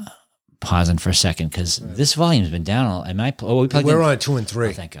 I'm pausing for a second because this volume's been down. We're on 2 and 3.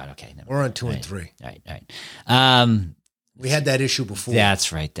 Oh, thank God. Okay. We're on 2 and 3. Right. We had that issue before.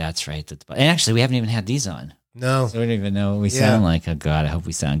 That's right. And actually, we haven't even had these on. No. So we don't even know what we sound like. Oh, God, I hope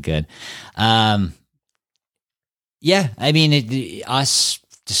we sound good. Yeah, I mean, us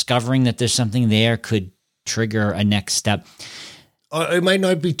discovering that there's something there could trigger a next step. It might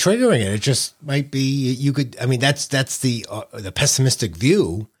not be triggering it. It just might be, you could, I mean, that's the pessimistic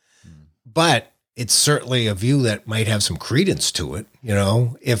view, but it's certainly a view that might have some credence to it. You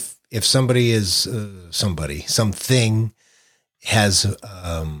know, if somebody is, something has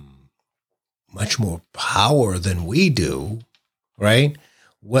much more power than we do, right?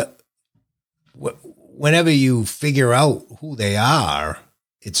 Whenever you figure out who they are,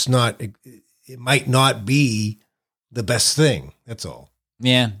 it might not be the best thing. That's all.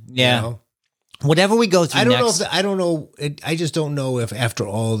 Yeah. You know? Whatever we go through I just don't know if after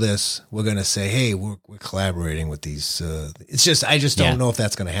all this, we're going to say, hey, we're collaborating with these. I just don't know if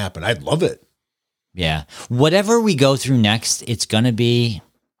that's going to happen. I'd love it. Yeah. Whatever we go through next, it's going to be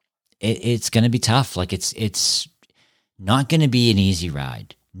tough. Like it's not going to be an easy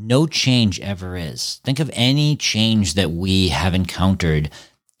ride. No change ever is. Think of any change that we have encountered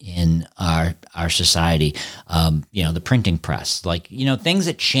in our society. The printing press, things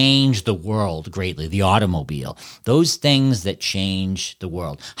that change the world greatly, the automobile, those things that change the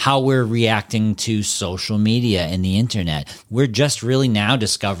world, how we're reacting to social media and the internet. We're just really now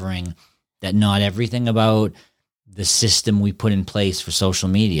discovering that not everything about the system we put in place for social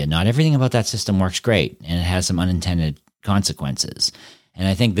media, not everything about that system works great, and it has some unintended consequences. And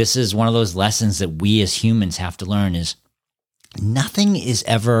I think this is one of those lessons that we as humans have to learn is nothing is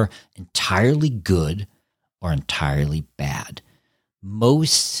ever entirely good or entirely bad.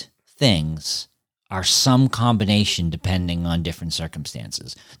 Most things are some combination depending on different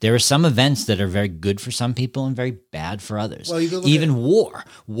circumstances. There are some events that are very good for some people and very bad for others. Well, even war.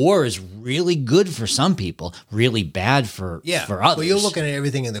 War is really good for some people, really bad for others. Well, you're looking at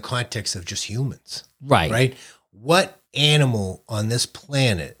everything in the context of just humans. Right. Right? What animal on this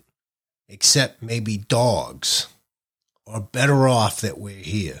planet, except maybe dogs, are better off that we're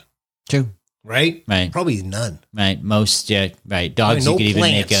here? True. Right? Right. Probably none. Right. Most, right. Dogs, no you could even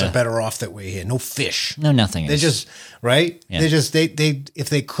plants make are better off that we're here. No fish. No, nothing. They're just, right? Yeah. They're just, they if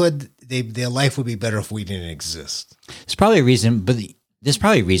they could, their life would be better if we didn't exist. There's probably a reason, but there's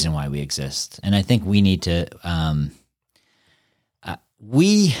probably a reason why we exist. And I think we need to,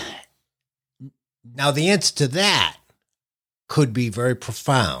 Now, the answer to that could be very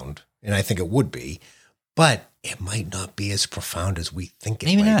profound, and I think it would be, but it might not be as profound as we think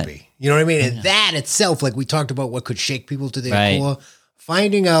it might be. You know what I mean? And that itself, like we talked about what could shake people to their core,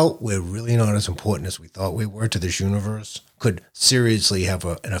 finding out we're really not as important as we thought we were to this universe could seriously have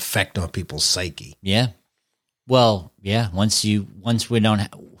an effect on people's psyche. Yeah. Well, yeah. Once we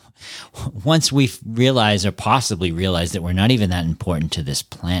realize or possibly realize that we're not even that important to this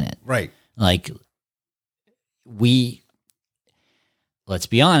planet. Right. Like let's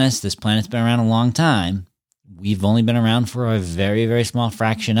be honest, this planet's been around a long time. We've only been around for a very, very small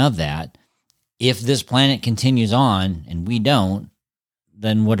fraction of that. If this planet continues on and we don't,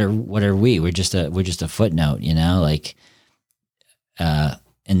 then what are we? We're just a footnote, and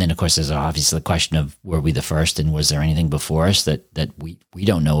then of course there's obviously the question of were we the first and was there anything before us that we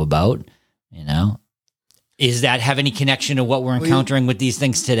don't know about, Is that have any connection to what we're encountering with these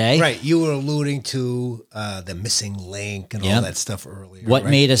things today? Right. You were alluding to the missing link and all that stuff earlier. What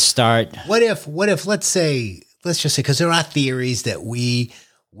made us start? What if let's just say, because there are theories that we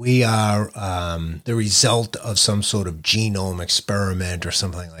are the result of some sort of genome experiment or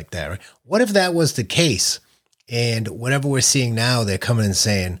something like that, right? What if that was the case? And whatever we're seeing now, they're coming and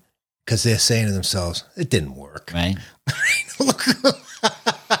saying, because they're saying to themselves, it didn't work. Right. Look.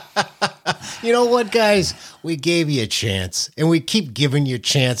 You know what, guys? We gave you a chance, and we keep giving you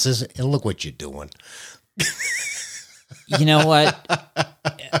chances, and look what you're doing. You know what?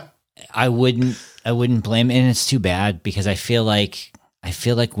 I wouldn't blame it, and it's too bad because I feel like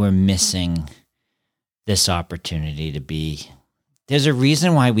we're missing this opportunity to be. There's a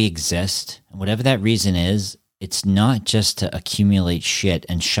reason why we exist, and whatever that reason is, it's not just to accumulate shit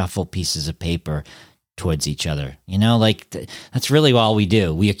and shuffle pieces of paper towards each other. That's really all we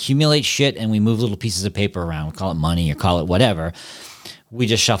do. We accumulate shit and we move little pieces of paper around. We call it money or call it whatever. we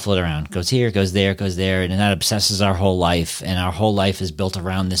just shuffle it around. Goes here, goes there, goes there, and that obsesses our whole life. And our whole life is built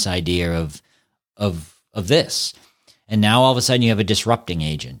around this idea of this. And now all of a sudden you have a disrupting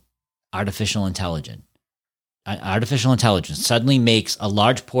agent, artificial intelligence. Artificial intelligence suddenly makes a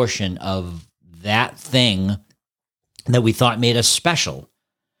large portion of that thing that we thought made us special.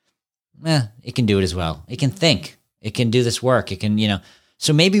 It can do it as well. It can think. It can do this work. It can,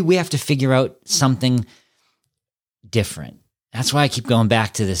 so maybe we have to figure out something different. That's why I keep going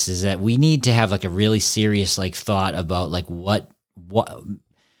back to this, is that we need to have like a really serious like thought about like what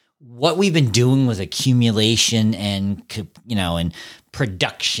we've been doing with accumulation and, and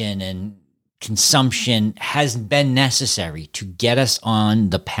production and consumption has been necessary to get us on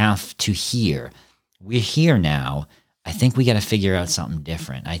the path to here. We're here now. I think we got to figure out something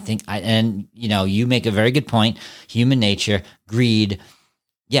different. You make a very good point. Human nature, greed.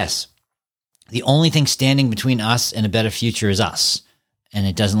 Yes. The only thing standing between us and a better future is us. And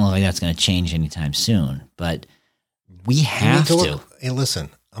it doesn't look like that's going to change anytime soon, but we have to. Hey, listen,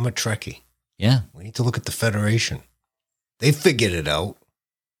 I'm a Trekkie. Yeah. We need to look at the Federation. They figured it out.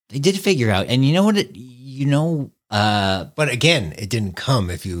 They did figure out, and you know what? But again, it didn't come.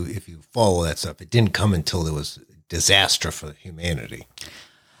 If you follow that stuff, it didn't come until there was disaster for humanity.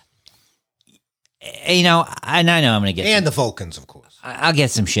 And I know I'm going to get the Vulcans, of course. I'll get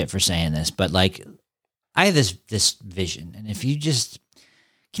some shit for saying this, but like, I have this vision, and if you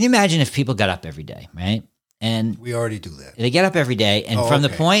can you imagine if people got up every day, right? And we already do that. They get up every day, and from the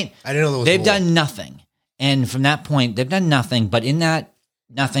point I didn't know there was they've done nothing, and from that point they've done nothing. But in that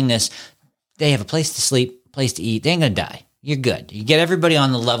nothingness, they have a place to sleep, place to eat. They ain't gonna die. You're good. You get everybody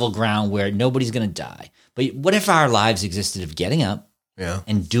on the level ground where nobody's gonna die. But what if our lives existed of getting up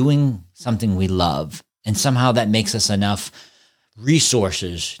and doing something we love, and somehow that makes us enough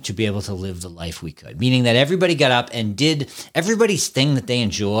resources to be able to live the life we could? Meaning that everybody got up and did everybody's thing that they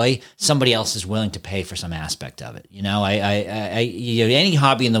enjoy. Somebody else is willing to pay for some aspect of it. Any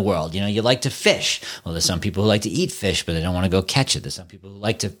hobby in the world. You like to fish. Well, there's some people who like to eat fish, but they don't want to go catch it. There's some people who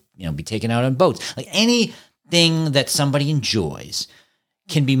like to be taken out on boats. Like anything that somebody enjoys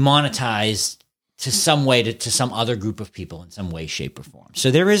can be monetized to some way to some other group of people in some way, shape, or form. So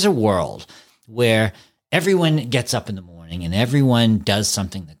there is a world where everyone gets up in the morning and everyone does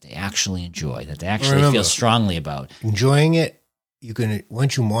something that they actually enjoy, that they actually feel strongly about. Enjoying it,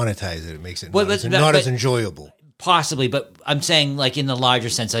 once you monetize it, it makes it not as enjoyable. Possibly, but I'm saying like in the larger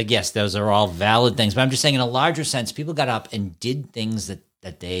sense, I guess those are all valid things, but I'm just saying in a larger sense, people got up and did things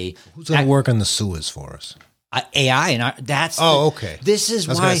that they... Who's going to work on the sewers for us? AI, and that's... okay. This is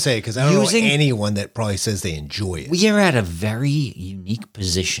why... I was going to say, because I don't know anyone that probably says they enjoy it. We are at a very unique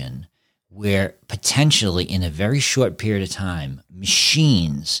position where potentially in a very short period of time,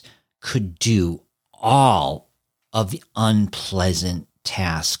 machines could do all of the unpleasant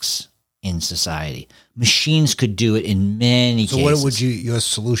tasks in society. Machines could do it in many cases. So what would your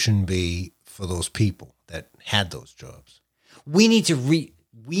solution be for those people that had those jobs? We need to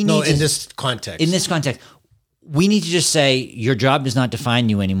in this context, we need to just say your job does not define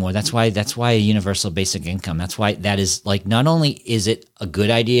you anymore. That's why a universal basic income. That's why that is like, not only is it a good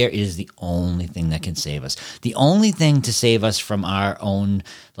idea, it is the only thing that can save us. The only thing to save us from our own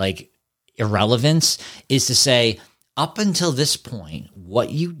like irrelevance is to say, up until this point, what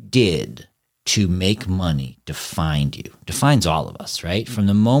you did to make money defines all of us, right? From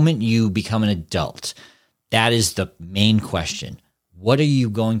the moment you become an adult, that is the main question. What are you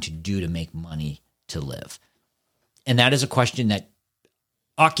going to do to make money to live? And that is a question that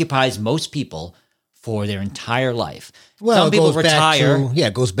occupies most people for their entire life. Well, some people retire.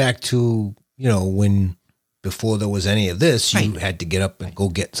 It goes back to, when before there was any of this, you had to get up and go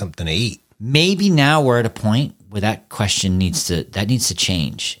get something to eat. Maybe now we're at a point where that question needs to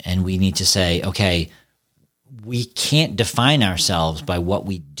change. And we need to say, okay, we can't define ourselves by what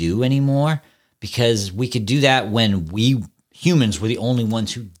we do anymore, because we could do that when we humans were the only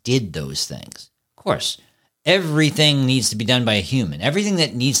ones who did those things. Of course, everything needs to be done by a human. Everything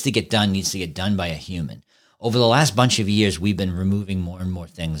that needs to get done by a human. Over the last bunch of years, we've been removing more and more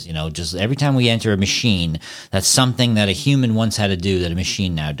things. Just every time we enter a machine, that's something that a human once had to do that a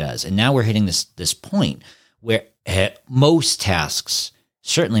machine now does. And now we're hitting this point where most tasks,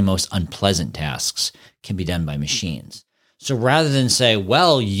 certainly most unpleasant tasks, can be done by machines. So rather than say,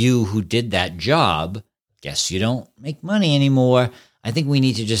 well, you who did that job, guess you don't make money anymore, I think we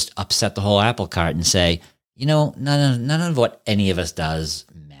need to just upset the whole apple cart and say, none of what any of us does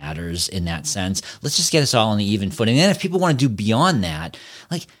matters in that sense. Let's just get us all on the even footing. And then if people want to do beyond that,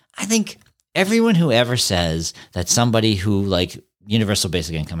 like, I think everyone who ever says that somebody who like universal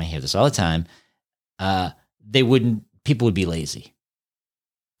basic income, I hear this all the time, people would be lazy.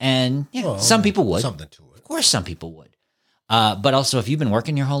 And yeah, Well, some people would. Something to it. Of course, some people would. But also, if you've been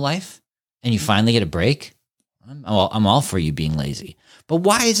working your whole life and you finally get a break, I'm all for you being lazy. But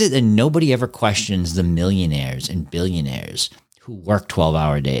why is it that nobody ever questions the millionaires and billionaires who work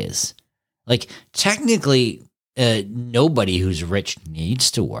 12-hour days? Like, technically, nobody who's rich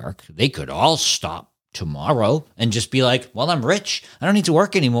needs to work. They could all stop tomorrow and just be like, well, I'm rich. I don't need to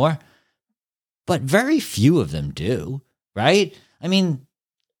work anymore. But very few of them do, right? I mean,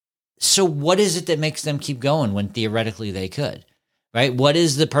 so what is it that makes them keep going when theoretically they could, right? What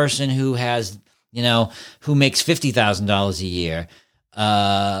is the person who has, who makes $50,000 a year?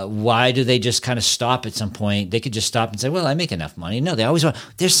 Why do they just kind of stop at some point? They could just stop and say, well, I make enough money. No, they always want,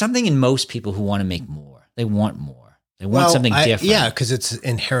 there's something in most people who want to make more. They want more. They want something different. Yeah, because it's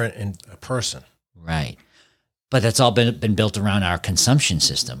inherent in a person. Right. But that's all been built around our consumption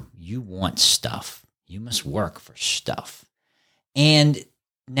system. You want stuff. You must work for stuff. And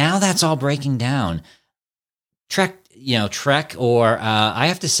now that's all breaking down. Trek, or I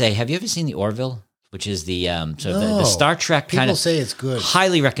have to say, have you ever seen the Orville? Which is the the Star Trek kind of. People say it's good.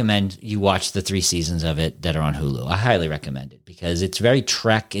 Highly recommend you watch the 3 seasons of it that are on Hulu. I highly recommend it because it's very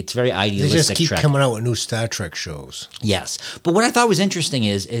Trek. It's very idealistic. They just keep Trek. coming out with new Star Trek shows. Yes, but what I thought was interesting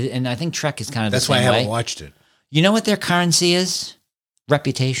is, and I think Trek is kind of that's the same why I way. haven't watched it. You know what their currency is?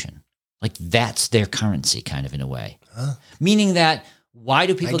 Reputation. Like that's their currency, kind of in a way. Huh? Meaning that why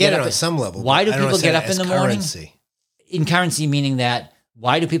do people get get it up on some level? Why do people get up in the morning? Currency. In currency, meaning that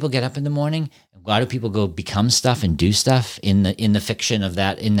why do people get up in the morning? Why do people go become stuff and do stuff in the fiction of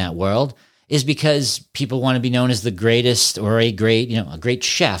that in that world? Is because people want to be known as the greatest or a great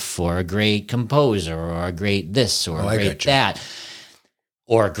chef or a great composer or a great this or a great that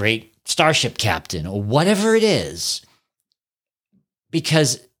or a great starship captain or whatever it is.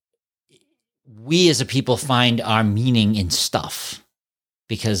 Because we as a people find our meaning in stuff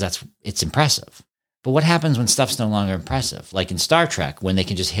because it's impressive. But what happens when stuff's no longer impressive? Like in Star Trek, when they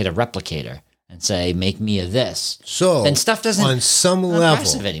can just hit a replicator and say, make me a this. So then stuff doesn't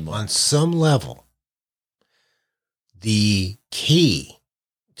impressive anymore. On some level, the key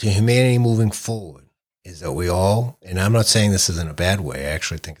to humanity moving forward is that we all, and I'm not saying this is in a bad way, I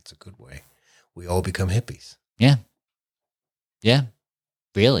actually think it's a good way, we all become hippies. Yeah. Yeah.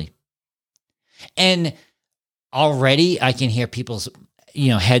 Really. And already I can hear people's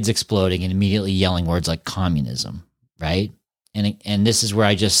heads exploding and immediately yelling words like communism, right? And this is where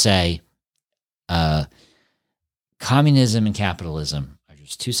I just say, communism and capitalism are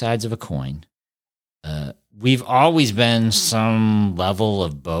just two sides of a coin. We've always been some level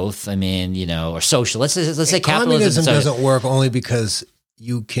of both. I mean, or social. Let's say capitalism doesn't work only because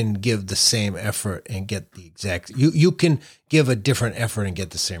you can give the same effort and get the exact. You can give a different effort and get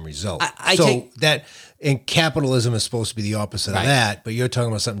the same result. And capitalism is supposed to be the opposite of that, but you're talking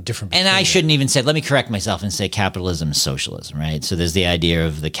about something different. And I shouldn't even say, let me correct myself and say capitalism is socialism, right? So there's the idea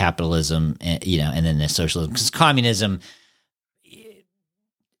of the capitalism, and then there's socialism. Because communism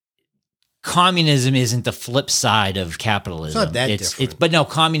isn't the flip side of capitalism. It's not that different. But no,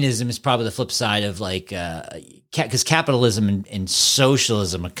 communism is probably the flip side of because capitalism and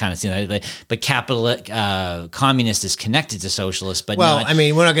socialism are kind of similar, but communist is connected to socialist. But we're not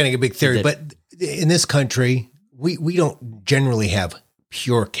going to get a big theory, but in this country, we don't generally have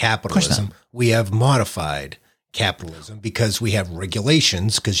pure capitalism. We have modified capitalism because we have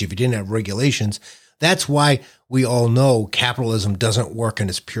regulations. Because if you didn't have regulations, that's why we all know capitalism doesn't work in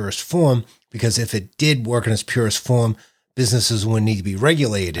its purest form. Because if it did work in its purest form, businesses wouldn't need to be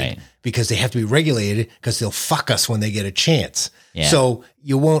regulated because they have to be regulated because they'll fuck us when they get a chance. Yeah. So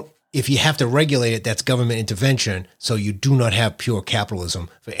you won't, if you have to regulate it, that's government intervention. So you do not have pure capitalism.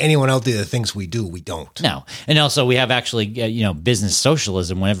 For anyone out there that thinks we do, we don't. No. And also we have actually, business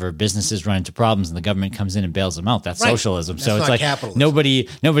socialism. Whenever businesses run into problems and the government comes in and bails them out, that's socialism. That's so it's like capitalism. Nobody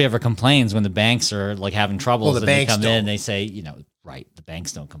ever complains when the banks are like having troubles. Well, the banks they come in and they say, the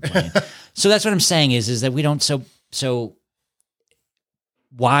banks don't complain. So that's what I'm saying is that we don't, so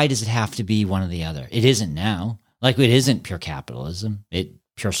why does it have to be one or the other? It isn't now. Like it isn't pure capitalism.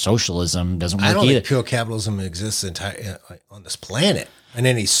 Pure socialism doesn't work either. I don't think pure capitalism exists on this planet in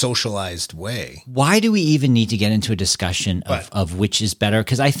any socialized way. Why do we even need to get into a discussion of which is better?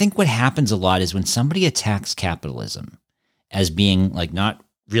 Because I think what happens a lot is when somebody attacks capitalism as being like not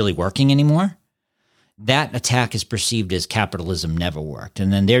really working anymore, that attack is perceived as capitalism never worked.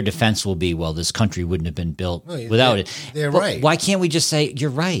 And then their defense will be, well, this country wouldn't have been built without it. They're right. Why can't we just say,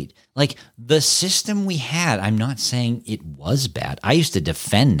 you're right? Like the system we had, I'm not saying it was bad. I used to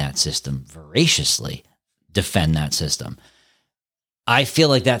defend that system, voraciously defend that system. I feel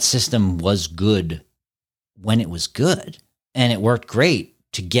like that system was good when it was good and it worked great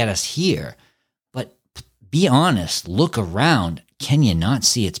to get us here. But be honest, look around. Can you not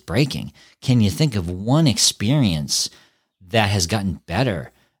see it's breaking? Can you think of one experience that has gotten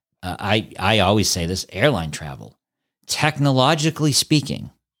better? I always say this, airline travel. Technologically speaking,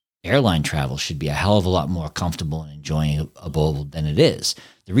 airline travel should be a hell of a lot more comfortable and enjoyable than it is.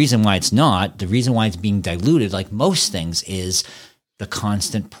 The reason why it's not, the reason why it's being diluted, like most things, is the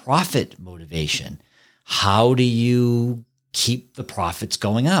constant profit motivation. How do you keep the profits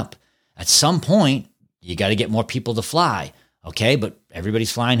going up? At some point, you got to get more people to fly. Okay, but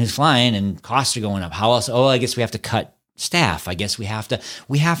everybody's flying who's flying and costs are going up. How else? Oh, I guess we have to cut staff. I guess we have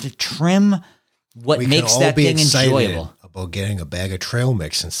to trim what makes that thing enjoyable. About getting a bag of trail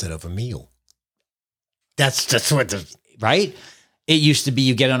mix instead of a meal. That's what the right. It used to be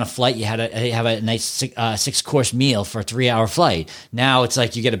you get on a flight, you have a nice 6-course meal for a 3-hour flight. Now it's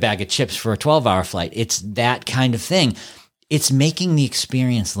like you get a bag of chips for a 12-hour flight. It's that kind of thing. It's making the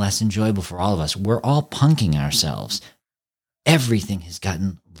experience less enjoyable for all of us. We're all punking ourselves. Everything has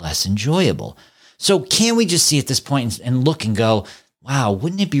gotten less enjoyable. So can we just see at this point and look and go, wow,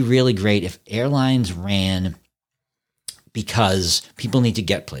 wouldn't it be really great if airlines ran because people need to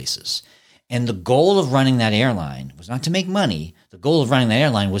get places? And the goal of running that airline was not to make money. The goal of running that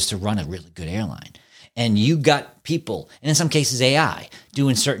airline was to run a really good airline. And you got people, and in some cases AI,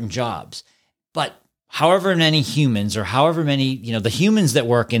 doing certain jobs. But however many humans or however many, the humans that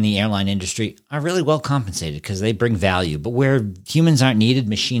work in the airline industry are really well compensated because they bring value. But where humans aren't needed,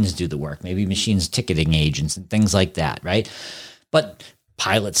 machines do the work. Maybe machines, ticketing agents and things like that, right? But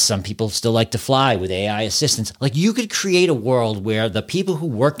pilots, some people still like to fly with AI assistance. Like you could create a world where the people who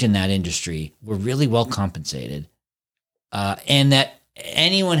worked in that industry were really well compensated. And that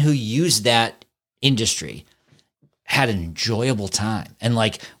anyone who used that industry had an enjoyable time. And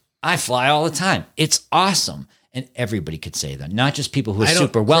like, I fly all the time. It's awesome. And everybody could say that, not just people who are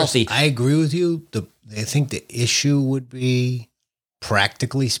super wealthy. Chris, I agree with you. I think the issue would be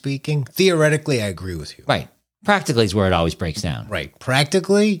practically speaking. Theoretically, I agree with you. Right. Practically is where it always breaks down. Right.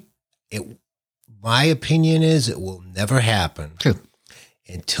 Practically, my opinion is it will never happen. True.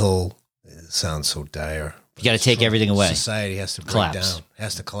 Until, it sounds so dire. You got to take everything away. Society has to break down,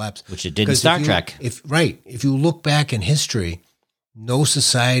 has to collapse. Which it did in Star Trek. If you look back in history, no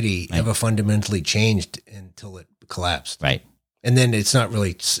society ever fundamentally changed until it collapsed. Right. And then it's not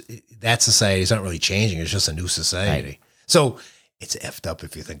really, that society is not really changing. It's just a new society. Right. So it's effed up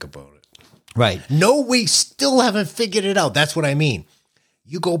if you think about it. Right. No, we still haven't figured it out. That's what I mean.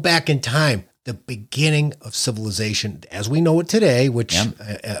 You go back in time, the beginning of civilization as we know it today, which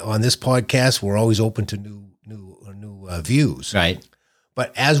on this podcast, we're always open to new views. Right.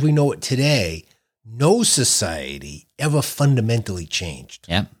 But as we know it today, no society ever fundamentally changed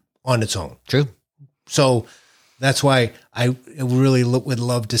on its own. True. So that's why I really would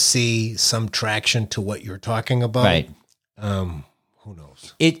love to see some traction to what you're talking about. Right. Who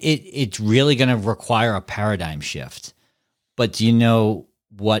knows? It's really going to require a paradigm shift. But do you know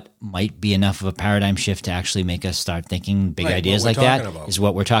what might be enough of a paradigm shift to actually make us start thinking big ideas like that? Is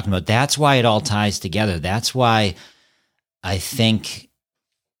what we're talking about. That's why it all ties together. That's why I think,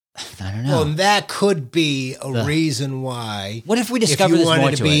 I don't know. Well, that could be a reason why. What if we discover there's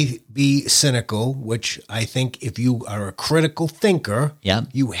more to it? Be cynical, which I think if you are a critical thinker,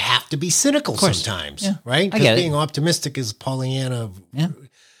 you have to be cynical sometimes, right? Because being optimistic is Pollyanna. Yeah.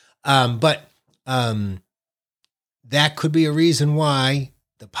 But that could be a reason why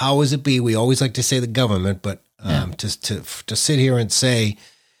the powers that be, we always like to say the government, but to sit here and say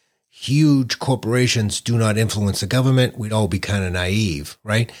huge corporations do not influence the government, we'd all be kind of naive,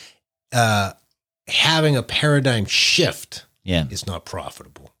 right? Having a paradigm shift is not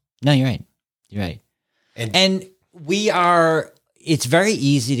profitable. No, you're right. You're right. And it's very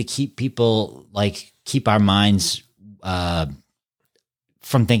easy to keep our minds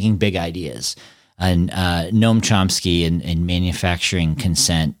from thinking big ideas. And Noam Chomsky in Manufacturing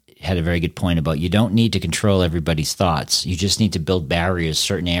Consent had a very good point about you don't need to control everybody's thoughts. You just need to build barriers,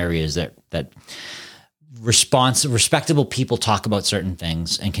 certain areas that respectable people talk about certain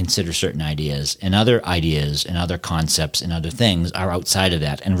things and consider certain ideas and other concepts and other things are outside of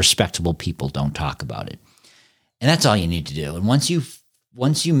that, and respectable people don't talk about it. And that's all you need to do. And once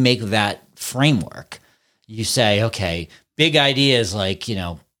you make that framework, you say, okay, big ideas like,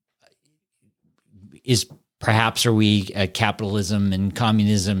 are we capitalism and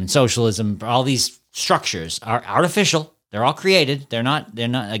communism and socialism? All these structures are artificial. They're all created. They're not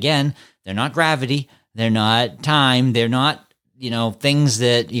gravity. They're not time. They're not, things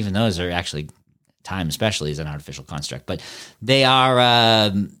that, even those are actually, time especially is an artificial construct, but they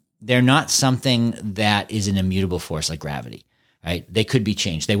are, they're not something that is an immutable force like gravity, right? They could be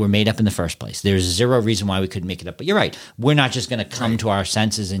changed. They were made up in the first place. There's zero reason why we couldn't make it up. But you're right. We're not just going to come to our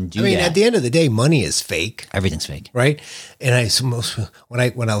senses and do that. At the end of the day, money is fake. Everything's fake. Right? And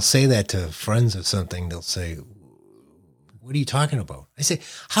when I'll say that to friends or something, they'll say, what are you talking about? I say,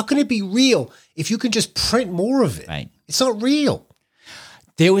 how can it be real if you can just print more of it? Right. It's not real.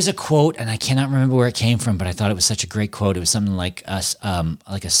 There was a quote, and I cannot remember where it came from, but I thought it was such a great quote. It was something like a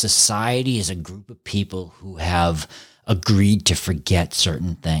society is a group of people who have agreed to forget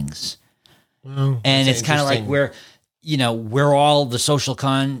certain things. Well, and it's kind of like we're all the social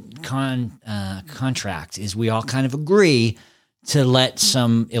contract is we all kind of agree to let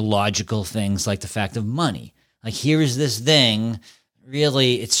some illogical things like the fact of money. Like, here is this thing,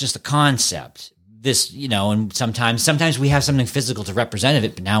 really, it's just a concept. This, and sometimes we have something physical to represent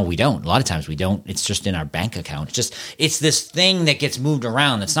it, but now we don't. A lot of times we don't. It's just in our bank account. It's this thing that gets moved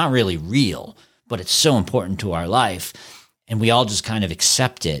around that's not really real, but it's so important to our life. And we all just kind of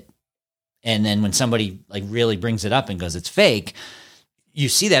accept it. And then when somebody like really brings it up and goes, it's fake, you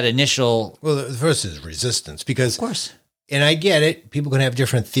see that initial. Well, the first is resistance because, of course. And I get it. People can have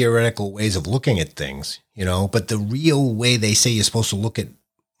different theoretical ways of looking at things, but the real way they say you're supposed to look at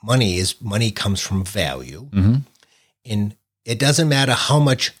money is money comes from value. Mm-hmm. And it doesn't matter how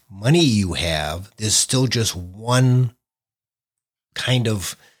much money you have. There's still just one kind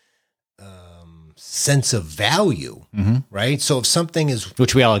of sense of value, right? So if something is,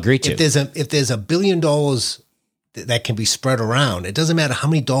 which we all agree to, if there's $1 billion that can be spread around, it doesn't matter how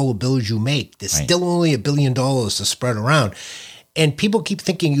many dollar bills you make. There's still only $1 billion to spread around. And people keep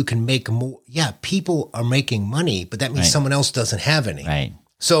thinking you can make more. Yeah, people are making money, but that means someone else doesn't have any. Right.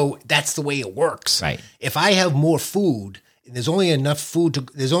 So that's the way it works. Right. If I have more food, and there's only enough food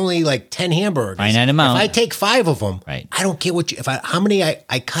there's only like 10 hamburgers. Finite amount. If I take 5 of them, right. I don't care how many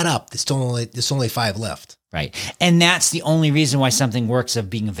I cut up. There's only 5 left. Right. And that's the only reason why something works of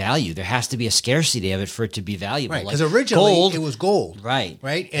being value. There has to be a scarcity of it for it to be valuable. Right. Because originally it was gold. Right.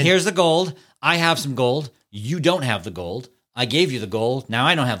 Right. And here's the gold. I have some gold. You don't have the gold. I gave you the gold. Now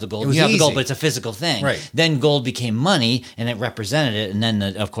I don't have the gold. You have the gold, but it's a physical thing. Right. Then gold became money, and it represented it. And then,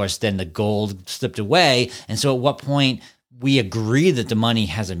 of course, the gold slipped away. And so, at what point we agree that the money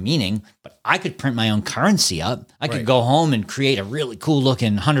has a meaning? But I could print my own currency up. I could go home and create a really cool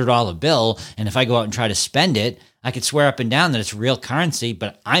looking $100 bill. And if I go out and try to spend it, I could swear up and down that it's real currency.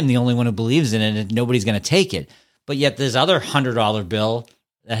 But I'm the only one who believes in it, and nobody's going to take it. But yet, this other $100 bill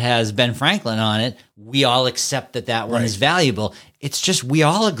that has Ben Franklin on it, we all accept that one is valuable. It's just we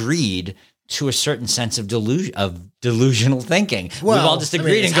all agreed to a certain sense of delusional thinking. Well, we've all just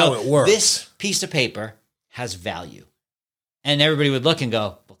agreed and go, this piece of paper has value. And everybody would look and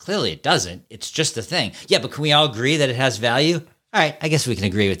go, well, clearly it doesn't. It's just a thing. Yeah, but can we all agree that it has value? All right, I guess we can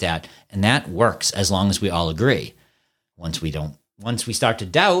agree with that. And that works as long as we all agree. Once we start to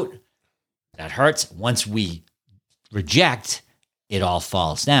doubt, that hurts. Once we reject, it all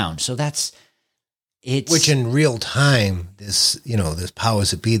falls down. So it's which in real time, there's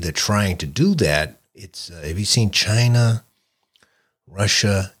powers that be that are trying to do that. It's have you seen China,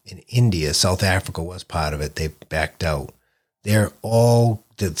 Russia, and India? South Africa was part of it. They backed out. They're all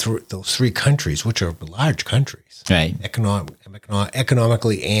those 3 countries, which are large countries, right?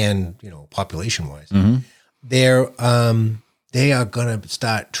 Economically and population wise. Mm-hmm. They are going to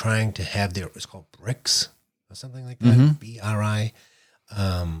start trying to have it's called BRICS. Or something like that, BRI.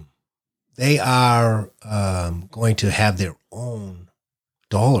 They are going to have their own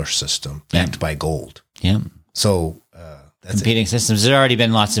dollar system backed by gold. Yeah. So that's competing systems. There's already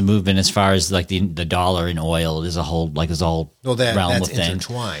been lots of movement as far as like the dollar and oil. There's a whole realm that's of things.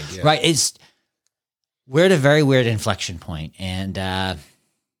 Intertwined. Yeah. Right. We're at a very weird inflection point, and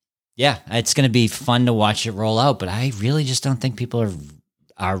it's going to be fun to watch it roll out. But I really just don't think people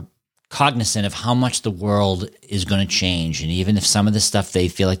are cognizant of how much the world is going to change. And even if some of the stuff they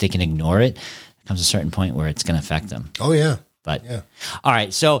feel like they can ignore it, there comes a certain point where it's going to affect them. Oh, yeah. But all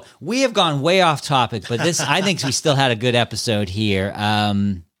right, so we have gone way off topic, but I think we still had a good episode here.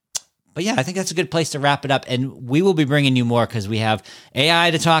 But yeah, I think that's a good place to wrap it up. And we will be bringing you more because we have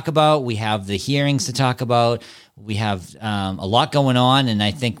AI to talk about. We have the hearings to talk about. We have a lot going on. And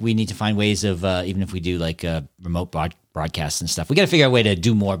I think we need to find ways of, even if we do like remote broadcasts and stuff, we got to figure out a way to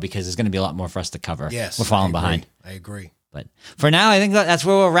do more because there's going to be a lot more for us to cover. Yes. We're falling behind. I agree. But for now, I think that's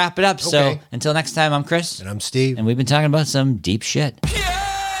where we'll wrap it up. Okay. So until next time, I'm Chris. And I'm Steve. And we've been talking about some deep shit. Yeah!